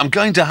 Bob? I'm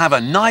going to have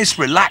a nice,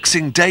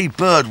 relaxing day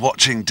bird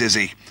watching,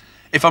 Dizzy.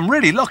 If I'm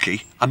really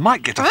lucky, I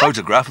might get a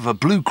photograph of a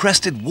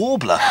blue-crested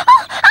warbler. Wow!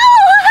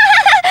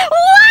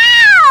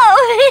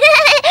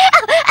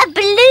 A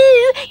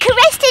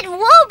blue-crested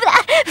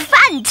warbler.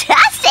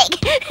 Fantastic!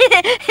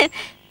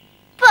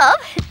 Bob,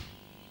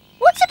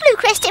 what's a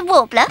blue-crested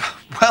warbler?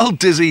 Well,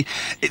 Dizzy,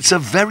 it's a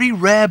very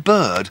rare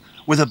bird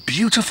with a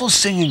beautiful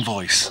singing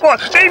voice.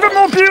 What, even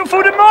more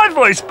beautiful than my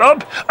voice,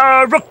 Bob?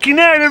 Rocking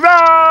and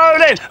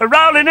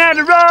a-rolling and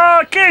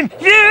a-rocking,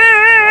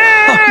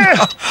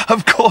 yeah!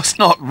 Of course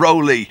not,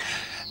 Rolly.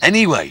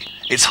 Anyway,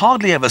 it's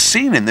hardly ever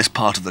seen in this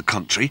part of the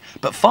country,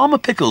 but Farmer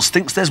Pickles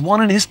thinks there's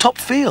one in his top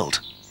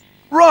field.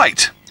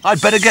 Right,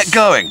 I'd better get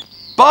going.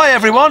 Bye,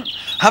 everyone.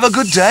 Have a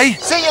good day.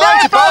 See you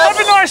later, Bob, Bob. have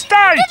a nice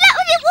day. Good luck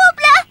with your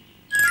warbler.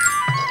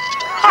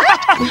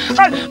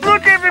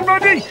 Look,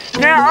 everybody,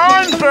 now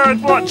I'm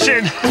bird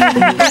watching.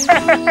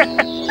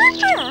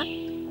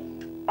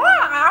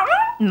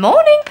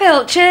 Morning,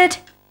 Pilchard.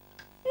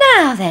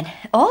 Now then,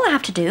 all I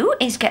have to do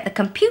is get the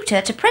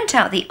computer to print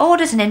out the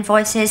orders and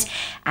invoices,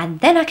 and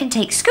then I can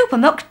take Scoop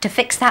and Muck to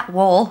fix that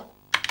wall.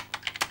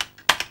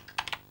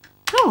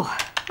 Oh,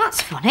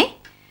 that's funny.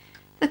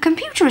 The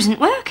computer isn't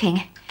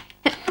working.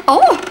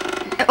 Oh!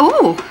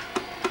 Oh!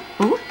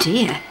 Oh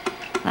dear.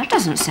 That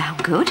doesn't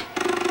sound good.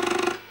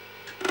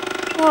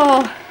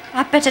 Oh,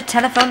 I'd better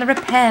telephone the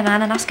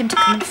repairman and ask him to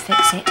come and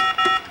fix it.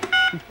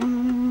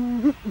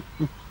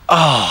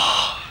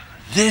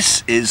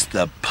 This is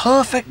the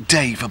perfect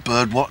day for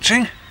bird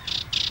watching.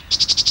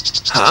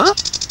 Huh?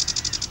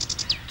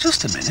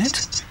 Just a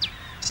minute.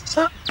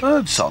 That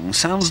bird song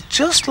sounds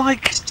just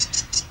like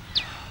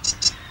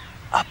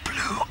a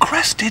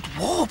blue-crested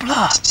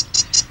warbler.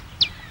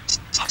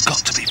 I've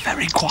got to be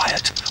very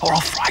quiet or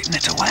I'll frighten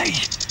it away.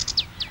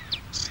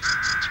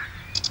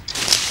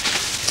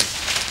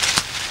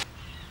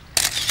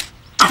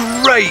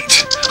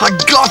 Great! I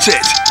got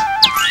it!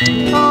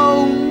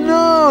 Oh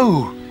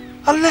no!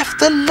 I left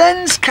the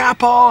lens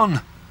cap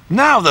on!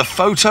 Now the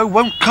photo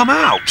won't come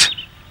out.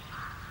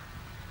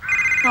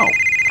 Oh.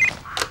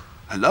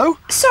 Hello?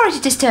 Sorry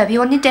to disturb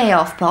you on your day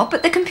off, Bob,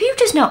 but the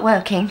computer's not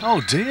working.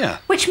 Oh dear.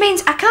 Which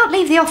means I can't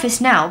leave the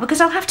office now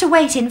because I'll have to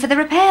wait in for the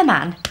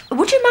repairman.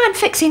 Would you mind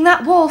fixing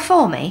that wall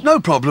for me? No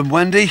problem,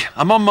 Wendy.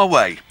 I'm on my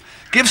way.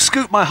 Give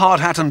Scoot my hard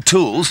hat and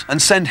tools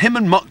and send him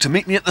and Muck to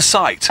meet me at the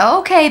site.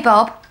 OK,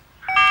 Bob.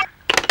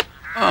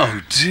 Oh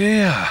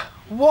dear.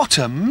 What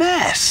a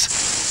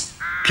mess.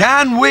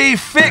 Can we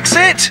fix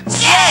it?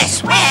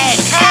 Yes, we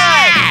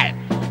can!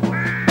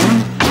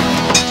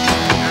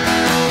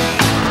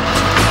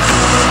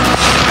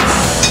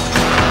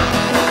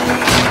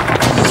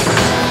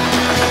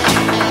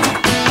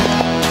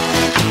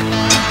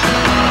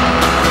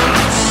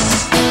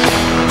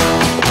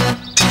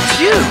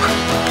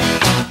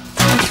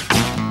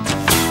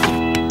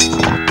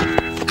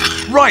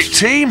 Right,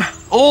 team.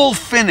 All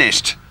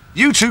finished.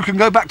 You two can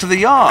go back to the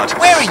yard.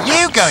 Where are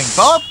you going,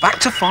 Bob? Back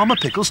to Farmer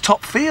Pickle's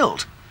top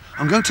field.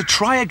 I'm going to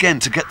try again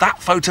to get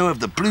that photo of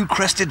the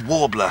blue-crested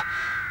warbler.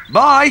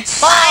 Bye.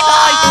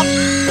 Bye,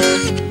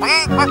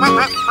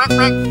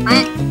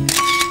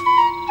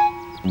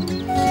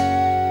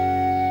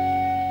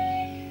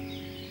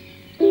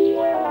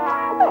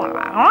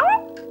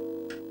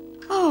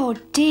 Oh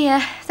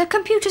dear, the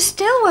computer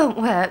still won't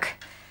work.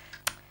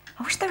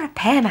 I wish the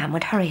repairman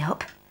would hurry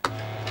up.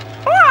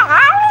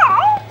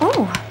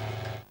 Oh.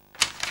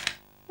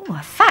 Oh,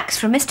 a fax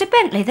from Mr.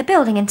 Bentley, the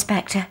building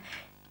inspector.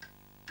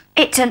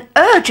 It's an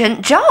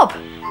urgent job.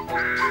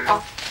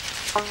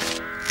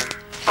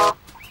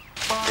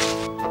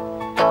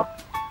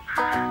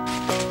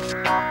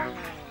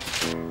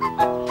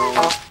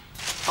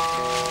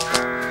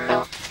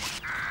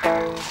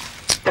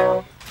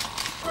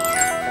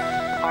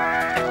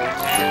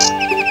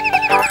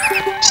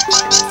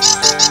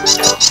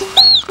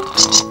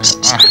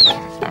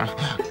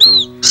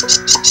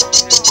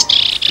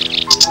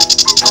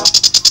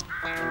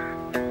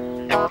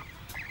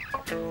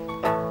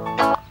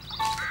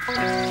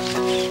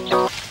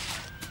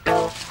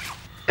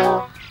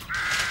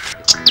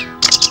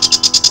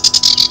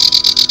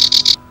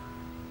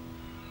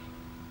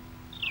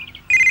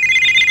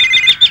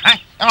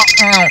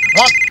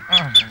 What?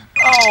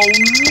 Oh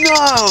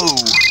no!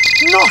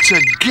 Not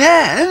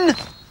again!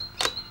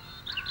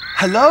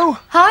 Hello?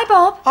 Hi,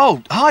 Bob.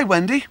 Oh, hi,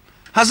 Wendy.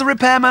 Has the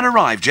repairman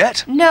arrived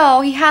yet?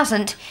 No, he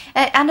hasn't.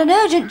 And an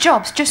urgent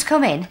job's just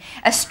come in.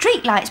 A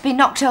street light's been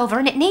knocked over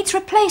and it needs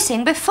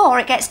replacing before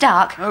it gets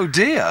dark. Oh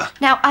dear.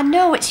 Now, I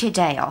know it's your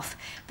day off,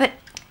 but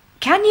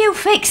can you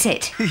fix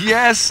it?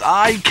 Yes,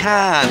 I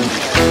can.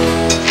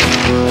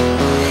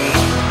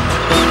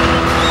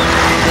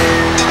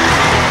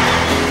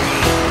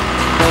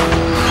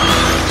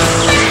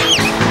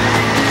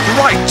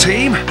 Right,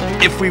 team.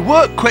 If we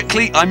work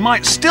quickly, I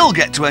might still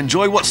get to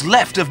enjoy what's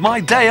left of my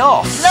day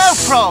off. No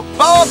prob,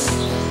 Bob.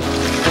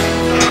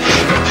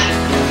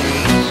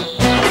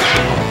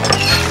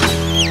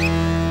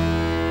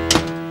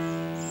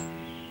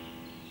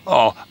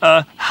 Oh,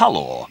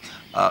 hello.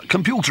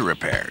 Computer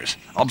repairs.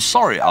 I'm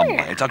sorry I'm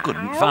late. I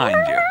couldn't find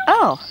you.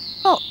 Oh,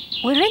 well,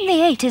 we're in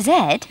the A to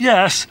Z.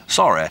 Yes,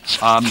 sorry.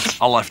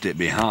 I left it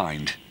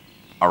behind.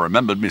 I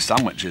remembered my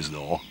sandwiches,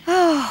 though.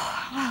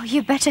 Oh, well,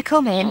 you better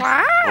come in.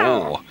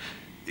 Oh,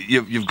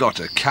 you've got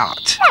a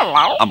cat.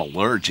 I'm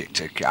allergic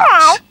to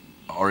cats.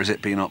 Or is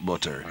it peanut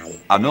butter?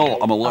 I know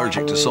I'm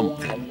allergic to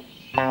something.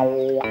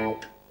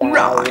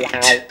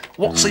 Right.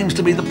 What seems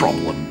to be the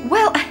problem?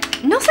 Well,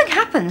 nothing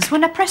happens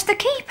when I press the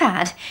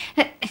keypad.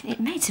 It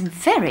made some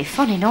very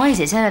funny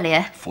noises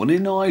earlier. Funny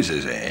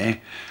noises, eh?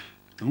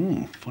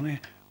 Funny.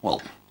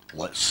 Well,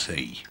 let's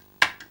see.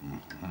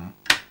 Oh.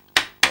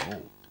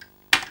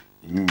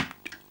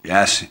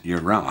 Yes,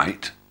 you're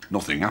right.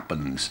 Nothing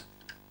happens.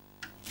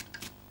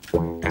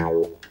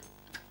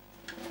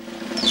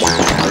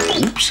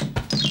 Oops.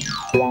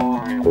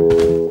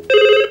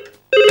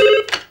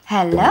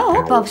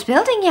 Hello, Bob's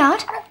building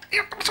yard.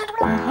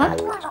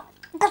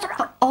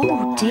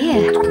 Oh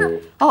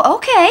dear. Oh,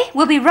 okay,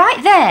 we'll be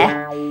right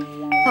there.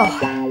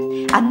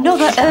 Oh,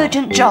 another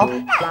urgent job,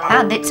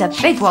 and it's a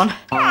big one.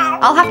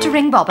 I'll have to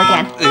ring Bob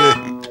again.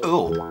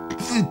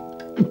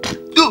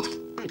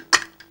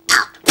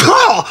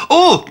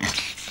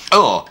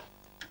 Oh,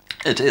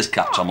 it is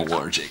cats I'm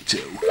allergic to.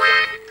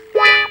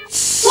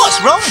 What's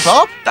What's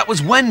wrong, Bob? That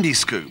was Wendy,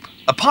 Scoop.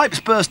 A pipe's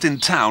burst in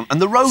town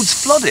and the road's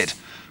flooded.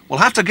 We'll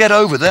have to get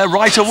over there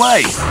right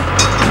away.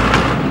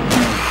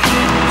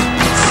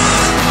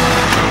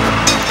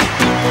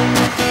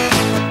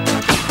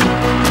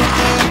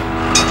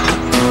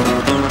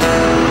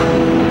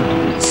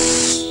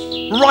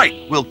 Right,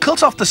 we'll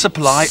cut off the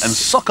supply and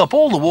suck up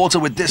all the water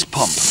with this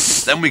pump.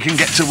 Then we can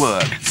get to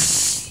work.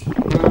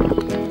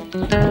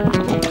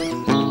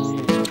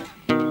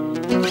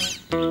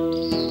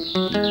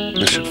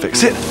 This should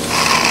fix it.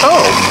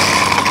 Oh!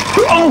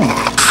 Oh!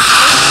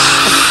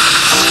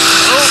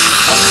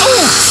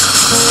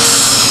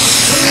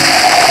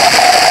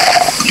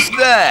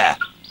 There!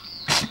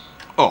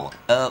 Oh,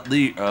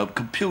 the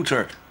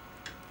computer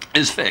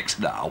is fixed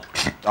now,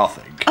 I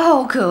think.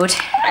 Oh, good.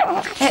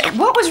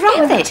 What was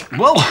wrong with it?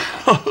 Well,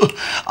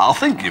 I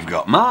think you've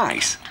got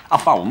mice. I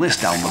found this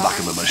down the back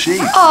of the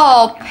machine.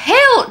 Oh,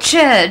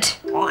 Pilchard!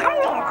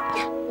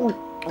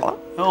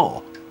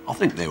 Oh, I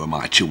think they were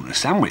my tuna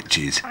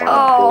sandwiches.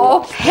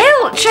 Oh,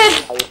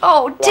 Pilchard!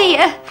 Oh,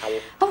 dear.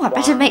 Oh, I'd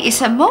better make you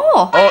some more.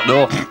 Oh,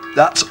 no,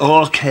 that's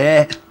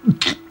okay.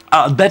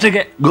 I'd better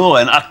get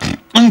going. I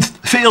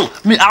feel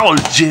my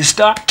allergies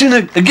starting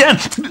again.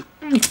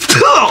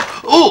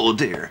 Oh,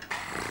 dear.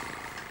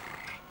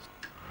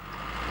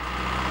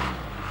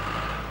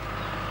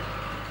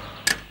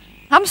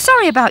 I'm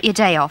sorry about your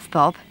day off,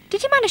 Bob.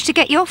 Did you manage to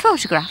get your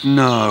photograph?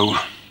 No,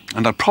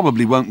 and I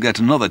probably won't get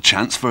another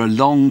chance for a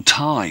long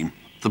time.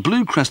 The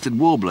blue-crested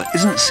warbler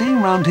isn't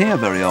seen round here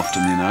very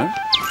often, you know.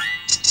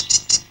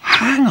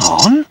 Hang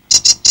on.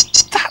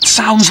 That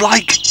sounds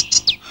like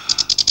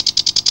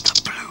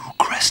the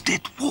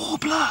blue-crested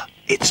warbler.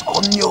 It's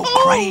on your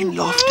crane,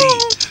 Lofty.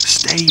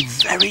 Stay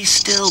very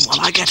still while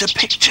I get a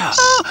picture.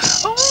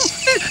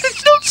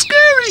 It's not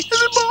scary,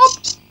 is it, Bob?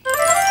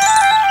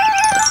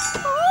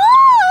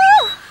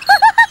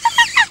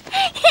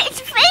 Its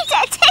feet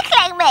are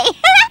tickling me.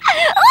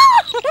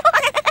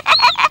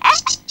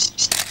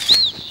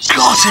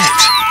 Got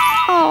it!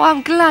 Oh,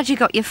 I'm glad you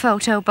got your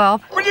photo,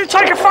 Bob. Will you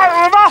take a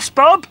photo of us,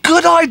 Bob?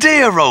 Good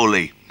idea,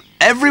 Rolly.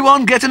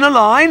 Everyone get in a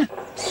line.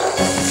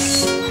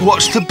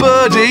 Watch the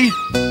birdie.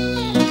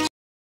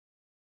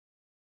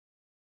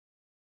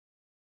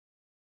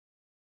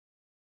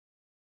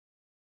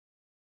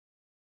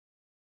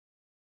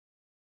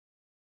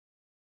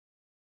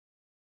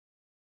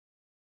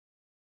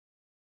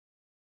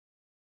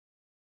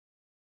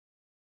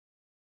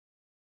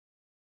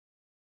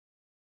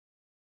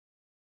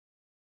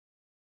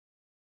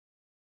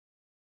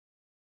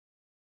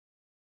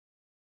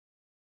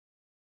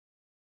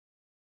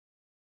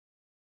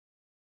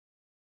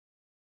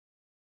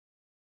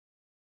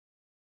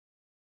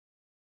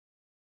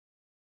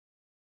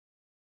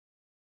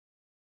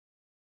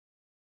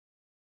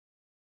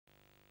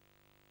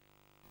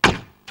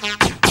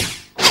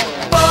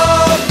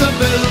 Bob the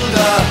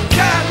Builder,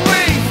 can we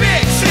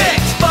fix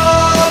it?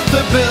 Bob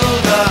the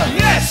Builder,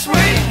 yes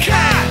we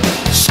can.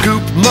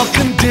 Scoop, Muck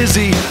and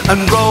Dizzy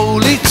and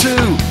Rolly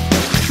too.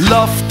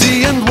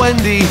 Lofty and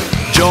Wendy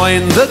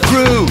join the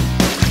crew.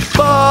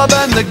 Bob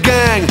and the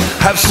gang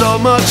have so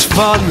much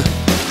fun.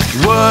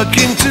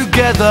 Working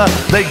together,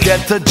 they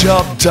get the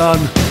job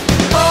done.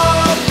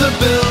 Bob the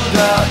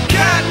Builder,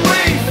 can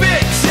we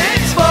fix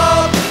it?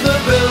 Bob the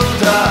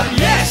Builder,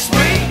 yes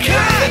we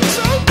can.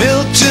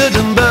 Pilchard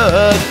and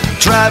Bird,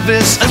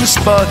 Travis and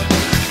Spud,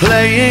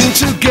 playing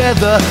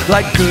together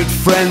like good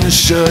friends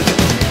should.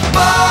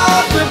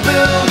 Bob the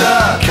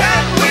Builder,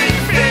 can we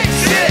fix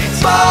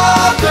it?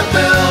 Bob the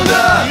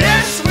Builder,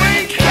 yes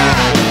we can.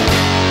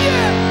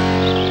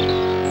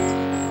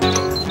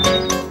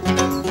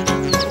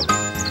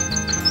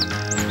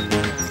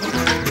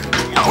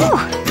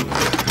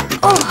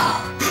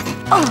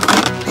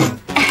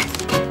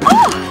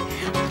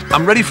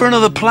 I'm ready for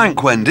another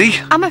plank, Wendy.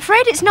 I'm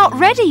afraid it's not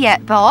ready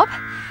yet, Bob.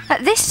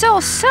 This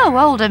saw's so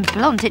old and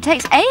blunt, it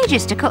takes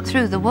ages to cut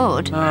through the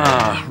wood.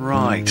 Ah,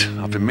 right.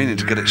 I've been meaning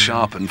to get it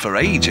sharpened for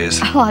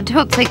ages. Oh, I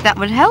don't think that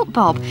would help,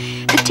 Bob.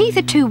 The teeth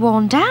are too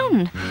worn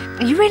down.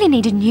 You really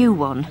need a new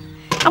one.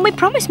 And we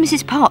promised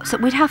Mrs. Potts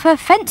that we'd have her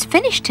fence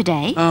finished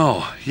today.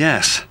 Oh,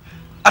 yes.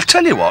 I'll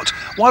tell you what,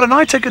 why don't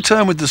I take a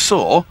turn with the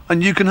saw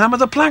and you can hammer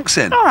the planks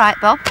in? All right,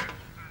 Bob.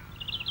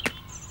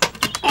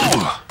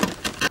 Oh,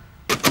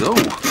 oh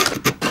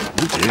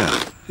dear.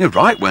 You're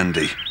right,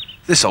 Wendy.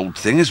 This old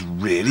thing is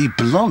really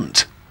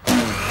blunt.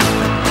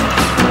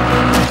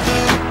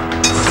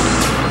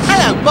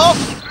 Hello, Bob.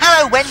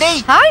 Hello,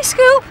 Wendy. Hi,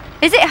 Scoop.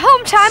 Is it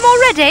home time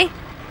already?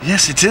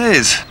 Yes, it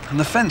is. And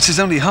the fence is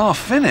only half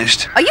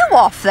finished. Are you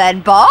off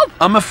then, Bob?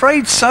 I'm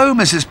afraid so,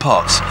 Mrs.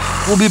 Potts.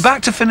 We'll be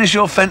back to finish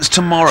your fence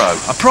tomorrow.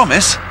 I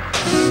promise.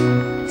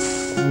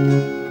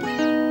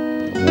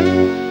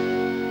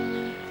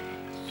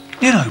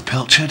 You know,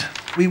 Pilchard,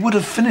 we would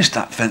have finished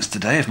that fence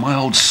today if my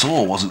old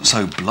saw wasn't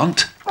so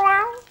blunt.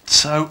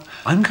 So,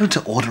 I'm going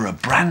to order a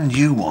brand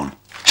new one,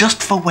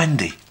 just for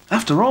Wendy.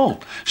 After all,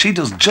 she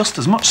does just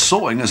as much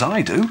sawing as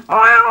I do.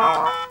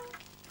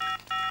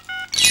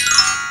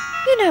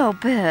 You know,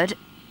 Bird,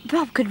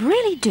 Bob could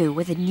really do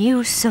with a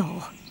new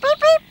saw. Beep,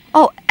 beep.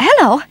 Oh,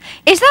 hello.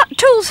 Is that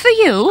tools for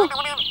you?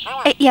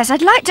 Yes,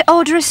 I'd like to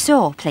order a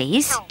saw,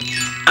 please.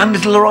 And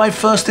it'll arrive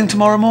first thing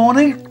tomorrow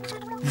morning?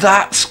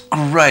 That's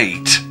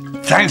great.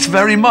 Thanks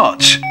very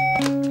much.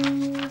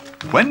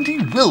 Wendy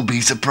will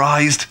be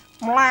surprised.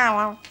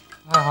 Oh.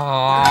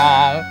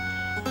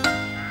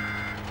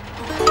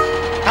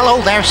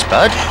 Hello there,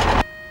 Spud.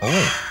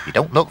 Oh, you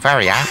don't look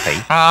very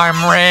happy. I'm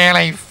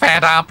really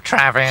fed up,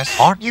 Travis.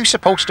 Aren't you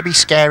supposed to be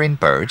scaring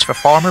birds for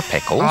Farmer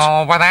Pickles?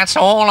 Oh, but that's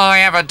all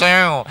I ever do.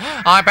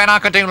 I bet I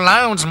could do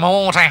loads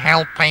more to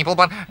help people,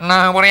 but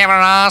nobody ever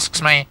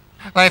asks me.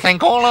 They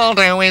think all I'll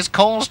do is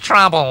cause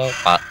trouble.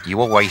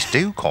 You always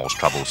do cause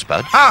trouble,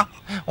 Spud. Ah,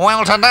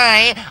 well,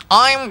 today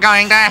I'm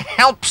going to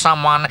help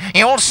someone.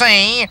 You'll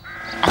see.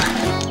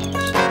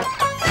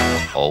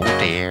 Oh,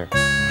 dear.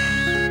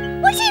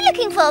 What are you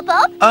looking for,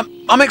 Bob?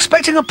 I'm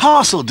expecting a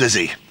parcel,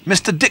 Dizzy.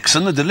 Mr.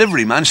 Dixon, the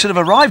delivery man, should have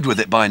arrived with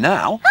it by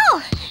now.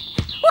 Oh,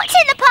 what's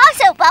in the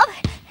parcel, Bob?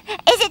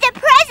 Is it a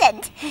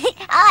present?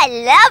 I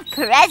love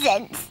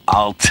presents.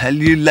 I'll tell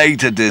you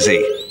later,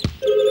 Dizzy.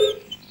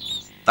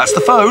 That's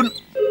the phone.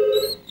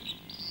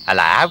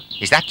 Hello?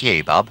 Is that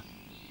you, Bob?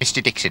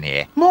 Mr. Dixon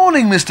here.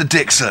 Morning, Mr.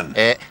 Dixon.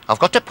 I've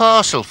got a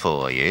parcel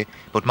for you,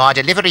 but my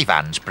delivery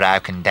van's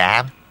broken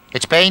down.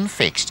 It's been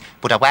fixed,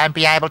 but I won't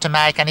be able to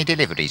make any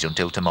deliveries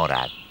until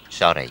tomorrow.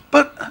 Sorry.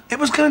 But it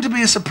was going to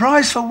be a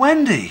surprise for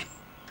Wendy.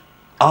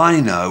 I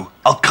know.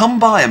 I'll come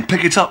by and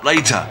pick it up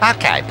later.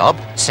 OK, Bob.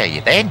 See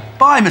you then.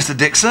 Bye, Mr.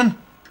 Dixon.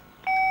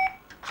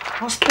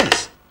 What's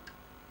this?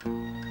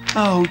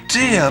 Oh,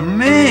 dear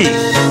me.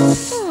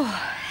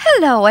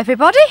 Hello,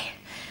 everybody.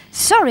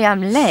 Sorry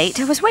I'm late.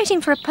 I was waiting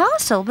for a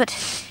parcel, but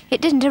it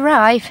didn't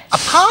arrive. A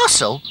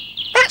parcel?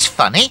 That's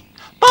funny.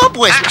 Bob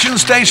was... Action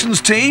Stations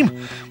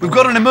team, we've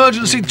got an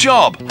emergency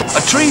job.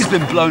 A tree's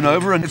been blown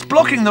over and it's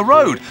blocking the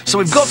road, so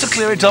we've got to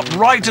clear it up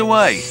right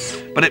away.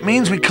 But it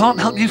means we can't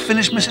help you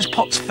finish Mrs.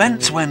 Potts'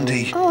 fence,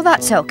 Wendy. Oh,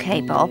 that's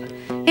okay, Bob.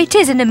 It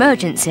is an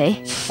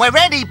emergency. We're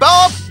ready,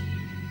 Bob.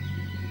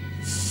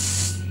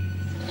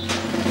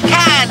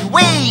 Can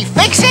we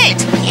fix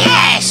it?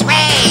 Yes, we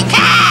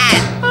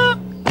can!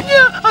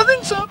 Yeah, I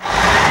think so.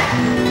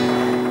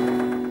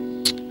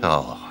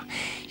 Oh,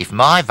 if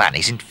my van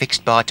isn't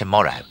fixed by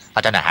tomorrow,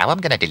 I don't know how I'm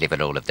going to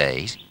deliver all of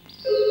these.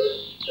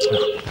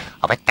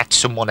 I bet that's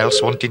someone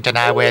else wanting to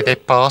know where their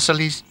parcel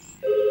is.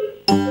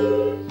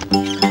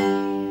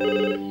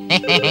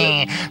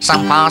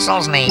 Some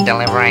parcels need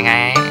delivering,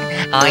 eh?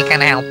 I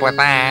can help with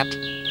that.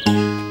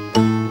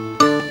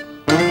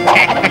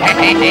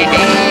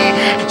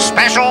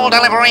 Special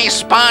delivery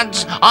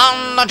Spuds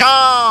on the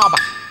job!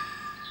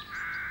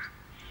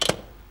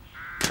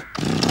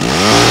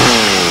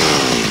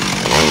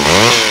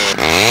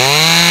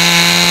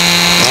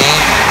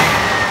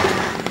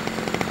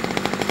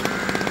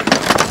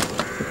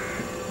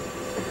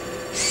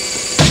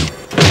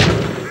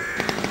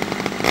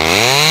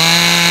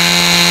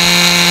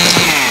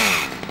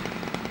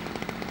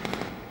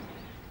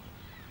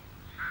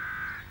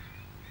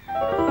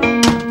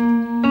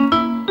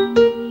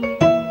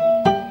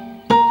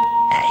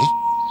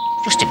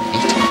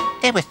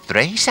 There were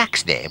 3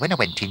 sacks there when I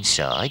went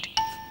inside.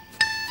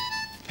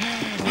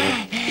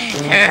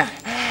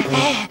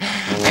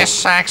 This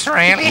sack's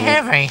really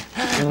heavy.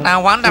 No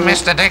wonder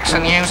Mr.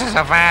 Dixon uses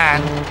a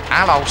van.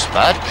 Hello,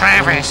 Spud.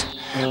 Travis,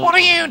 what are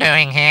you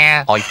doing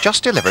here? I've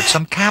just delivered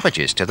some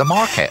cabbages to the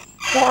market.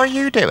 What are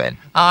you doing?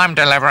 I'm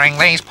delivering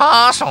these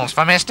parcels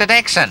for Mr.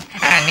 Dixon,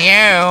 and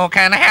you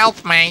can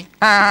help me.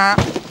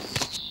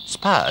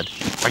 Spud,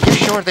 are you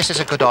sure this is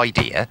a good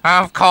idea?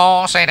 Of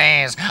course it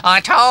is. I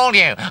told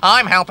you,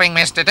 I'm helping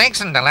Mr.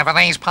 Dixon deliver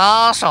these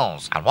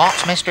parcels. And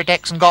what's Mr.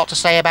 Dixon got to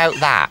say about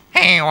that?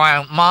 He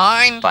won't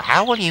mind. But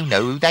how will you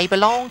know who they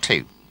belong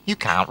to? You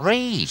can't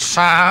read.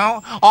 So,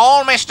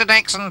 all Mr.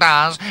 Dixon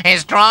does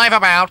is drive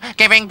about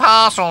giving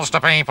parcels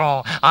to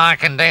people. I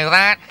can do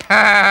that.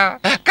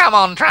 Come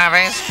on,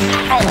 Travis.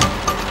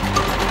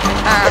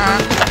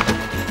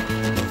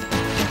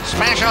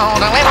 Special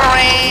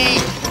delivery.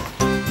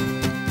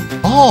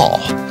 Oh,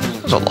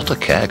 there's a lot of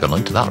care gone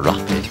into that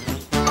rapid.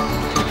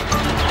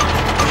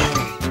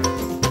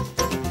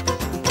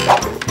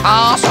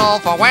 Parcel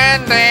for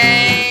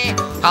Wendy.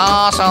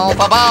 Parcel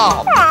for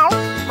Bob.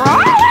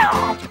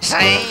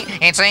 See,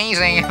 it's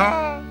easy.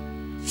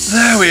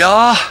 There we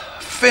are,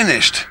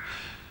 finished.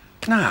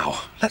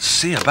 Now, let's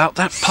see about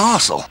that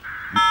parcel.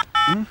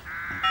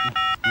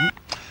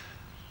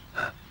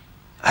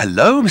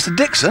 Hello, Mr.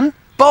 Dixon.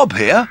 Bob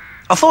here.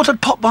 I thought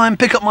I'd pop by and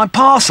pick up my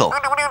parcel.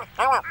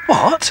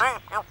 What?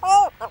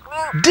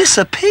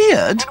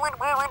 Disappeared?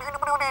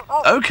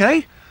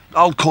 OK,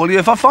 I'll call you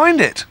if I find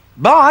it.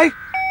 Bye.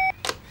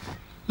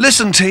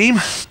 Listen,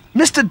 team.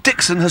 Mr.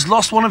 Dixon has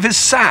lost one of his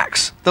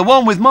sacks, the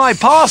one with my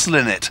parcel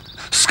in it.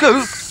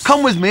 Scoop,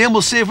 come with me and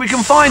we'll see if we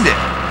can find it.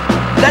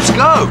 Let's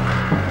go.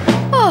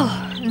 Oh,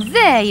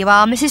 there you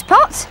are, Mrs.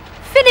 Potts.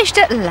 Finished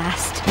at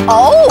last.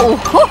 Oh,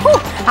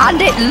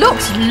 and it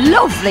looks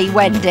lovely,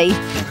 Wendy.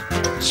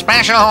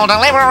 Special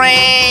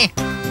delivery.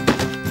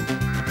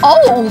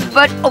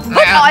 but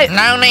I...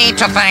 No need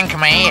to thank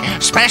me.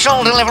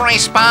 Special delivery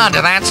Spud,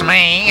 that's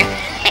me.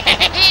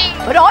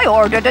 But I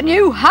ordered a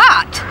new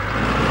hat.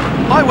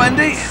 Hi,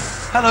 Wendy.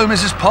 Hello,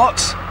 Mrs.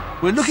 Potts.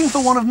 We're looking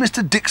for one of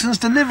Mr. Dixon's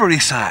delivery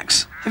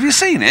sacks. Have you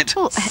seen it?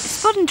 Well,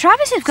 Spud and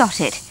Travis have got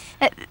it.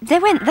 They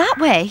went that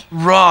way.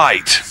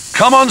 Right.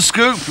 Come on,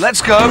 Scoop.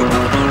 Let's go.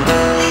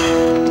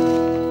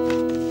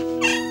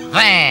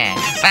 There,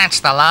 that's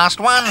the last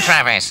one,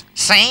 Travis.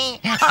 See?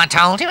 I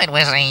told you it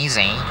was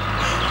easy.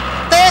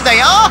 There they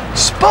are!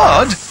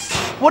 Spud?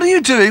 What are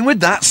you doing with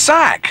that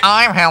sack?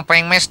 I'm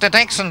helping Mr.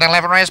 Dixon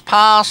deliver his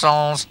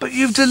parcels. But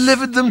you've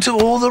delivered them to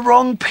all the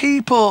wrong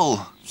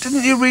people.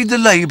 Didn't you read the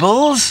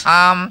labels?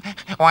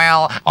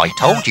 Well... I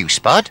told you,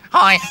 Spud.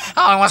 I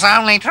was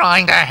only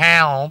trying to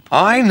help.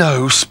 I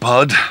know,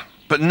 Spud.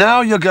 But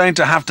now you're going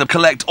to have to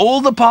collect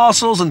all the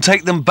parcels and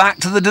take them back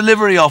to the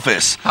delivery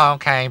office.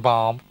 OK,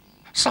 Bob.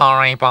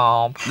 Sorry,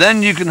 Bob.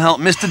 Then you can help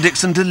Mr.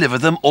 Dixon deliver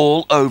them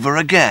all over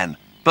again.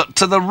 But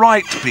to the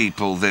right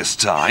people this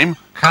time.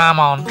 Come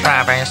on,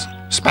 Travis.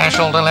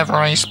 Special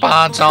delivery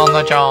Spud's on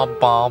the job,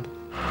 Bob.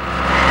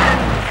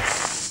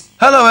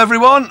 Hello,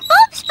 everyone.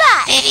 Bob's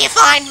back. Did you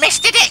find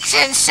Mr.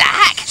 Dixon's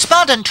sack?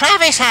 Spud and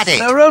Travis had it.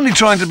 They were only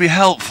trying to be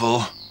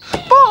helpful.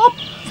 Bob,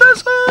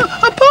 there's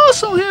a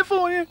parcel here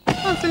for you,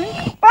 I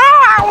think.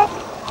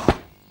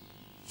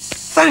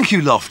 Thank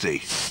you,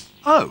 Lofty.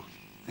 Oh,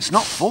 it's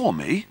not for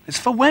me. It's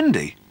for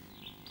Wendy.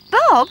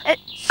 Bob, I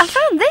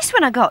found this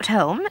when I got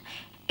home.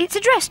 It's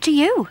addressed to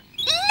you.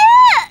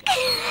 Look!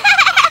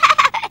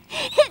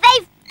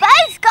 They've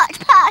both got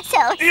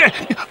parcels. Yeah,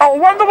 I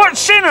wonder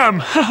what's in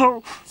them.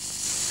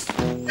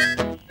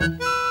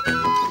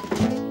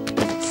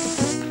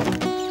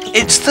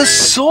 It's the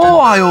saw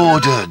I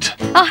ordered.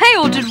 I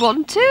ordered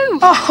one too.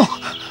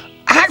 Oh,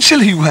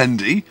 actually,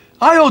 Wendy,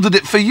 I ordered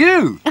it for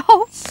you.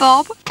 Oh,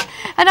 Bob.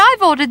 And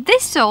I've ordered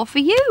this saw for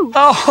you.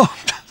 Oh,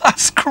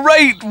 that's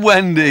great,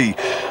 Wendy.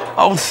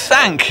 Oh,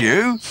 thank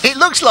you. It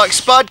looks like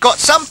Spud got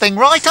something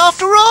right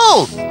after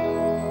all.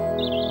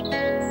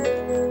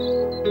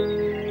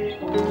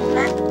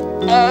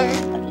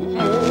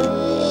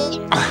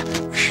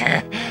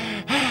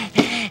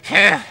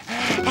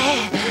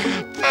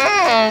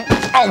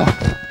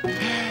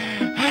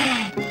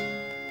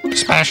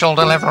 Special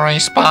delivery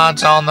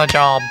Spud's on the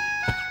job.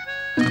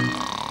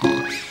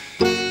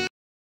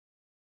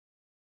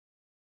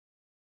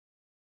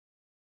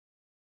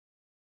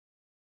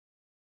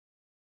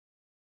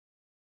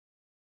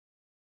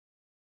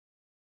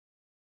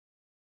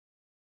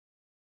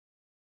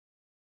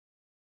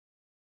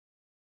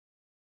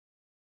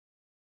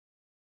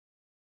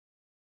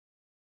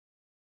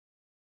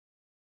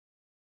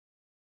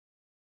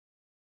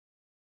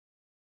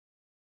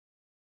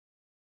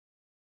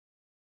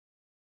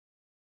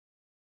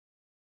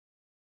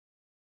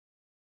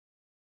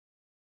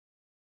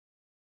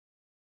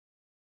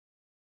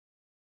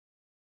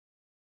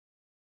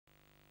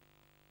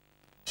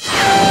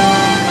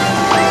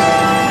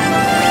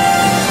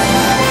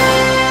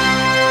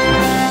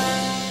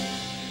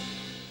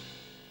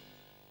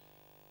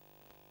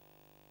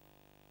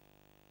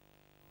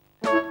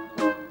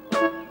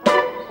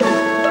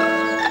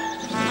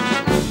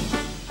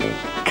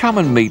 Come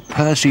and meet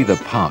Percy the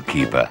Park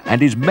Keeper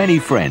and his many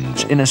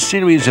friends in a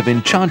series of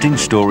enchanting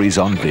stories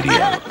on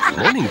video.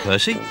 Morning,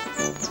 Percy.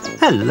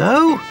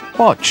 Hello.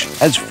 Watch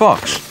as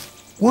Fox.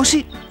 Was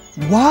it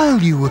while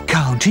you were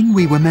counting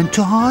we were meant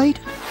to hide?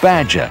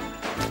 Badger.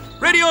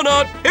 Ready or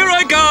not, here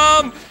I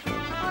come.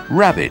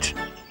 Rabbit.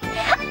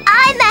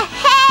 I'm a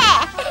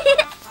hare.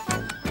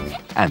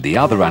 And the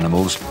other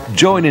animals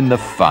join in the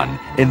fun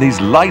in these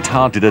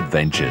light-hearted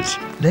adventures.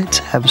 Let's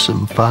have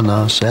some fun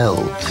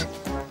ourselves.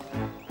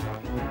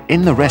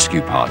 In the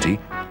rescue party,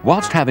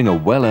 whilst having a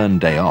well-earned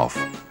day off,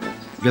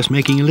 Just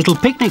making a little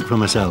picnic for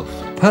myself.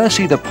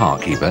 Percy the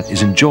Park Keeper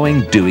is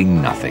enjoying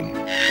doing nothing.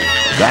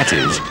 That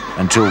is,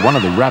 until one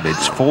of the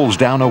rabbits falls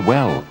down a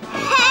well.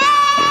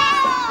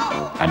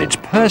 And it's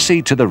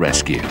Percy to the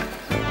rescue.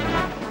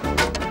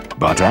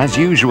 But as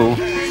usual,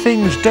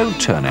 things don't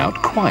turn out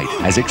quite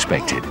as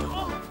expected.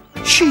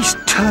 She's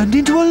turned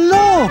into a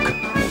log.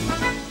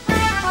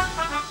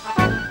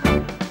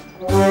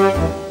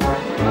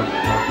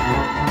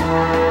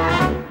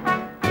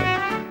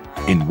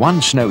 In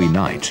one snowy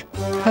night,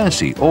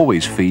 Percy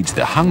always feeds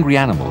the hungry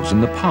animals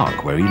in the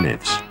park where he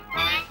lives.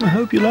 I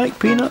hope you like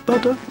peanut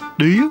butter.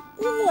 Do you?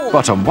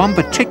 But on one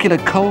particular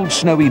cold,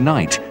 snowy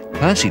night,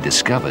 Percy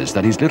discovers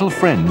that his little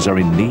friends are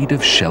in need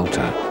of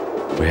shelter.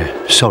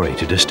 We're sorry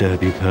to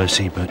disturb you,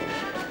 Percy, but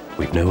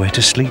we've nowhere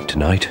to sleep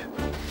tonight.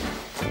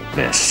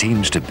 There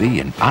seems to be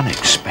an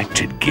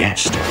unexpected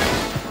guest.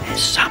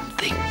 There's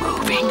something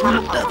moving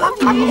under the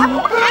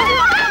floor.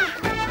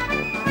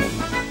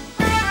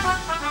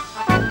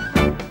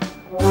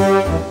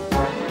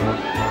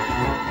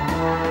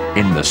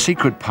 In the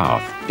secret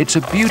path, it's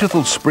a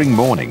beautiful spring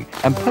morning,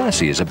 and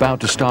Percy is about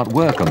to start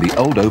work on the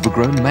old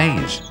overgrown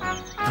maze.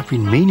 I've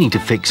been meaning to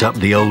fix up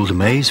the old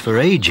maze for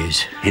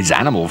ages. His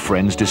animal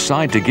friends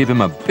decide to give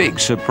him a big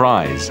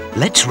surprise.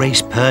 Let's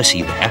race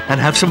Percy there and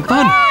have some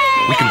fun.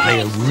 We can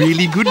play a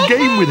really good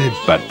game with him.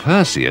 But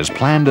Percy has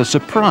planned a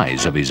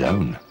surprise of his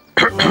own.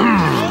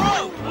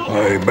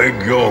 I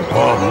beg your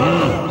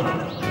pardon.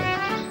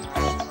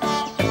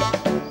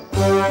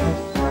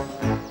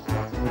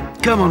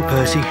 Come on,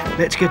 Percy.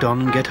 Let's get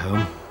on and get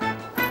home.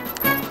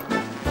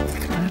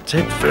 That's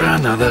it for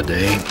another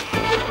day.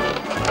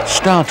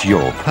 Start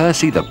your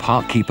Percy the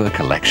Park Keeper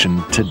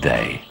collection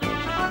today.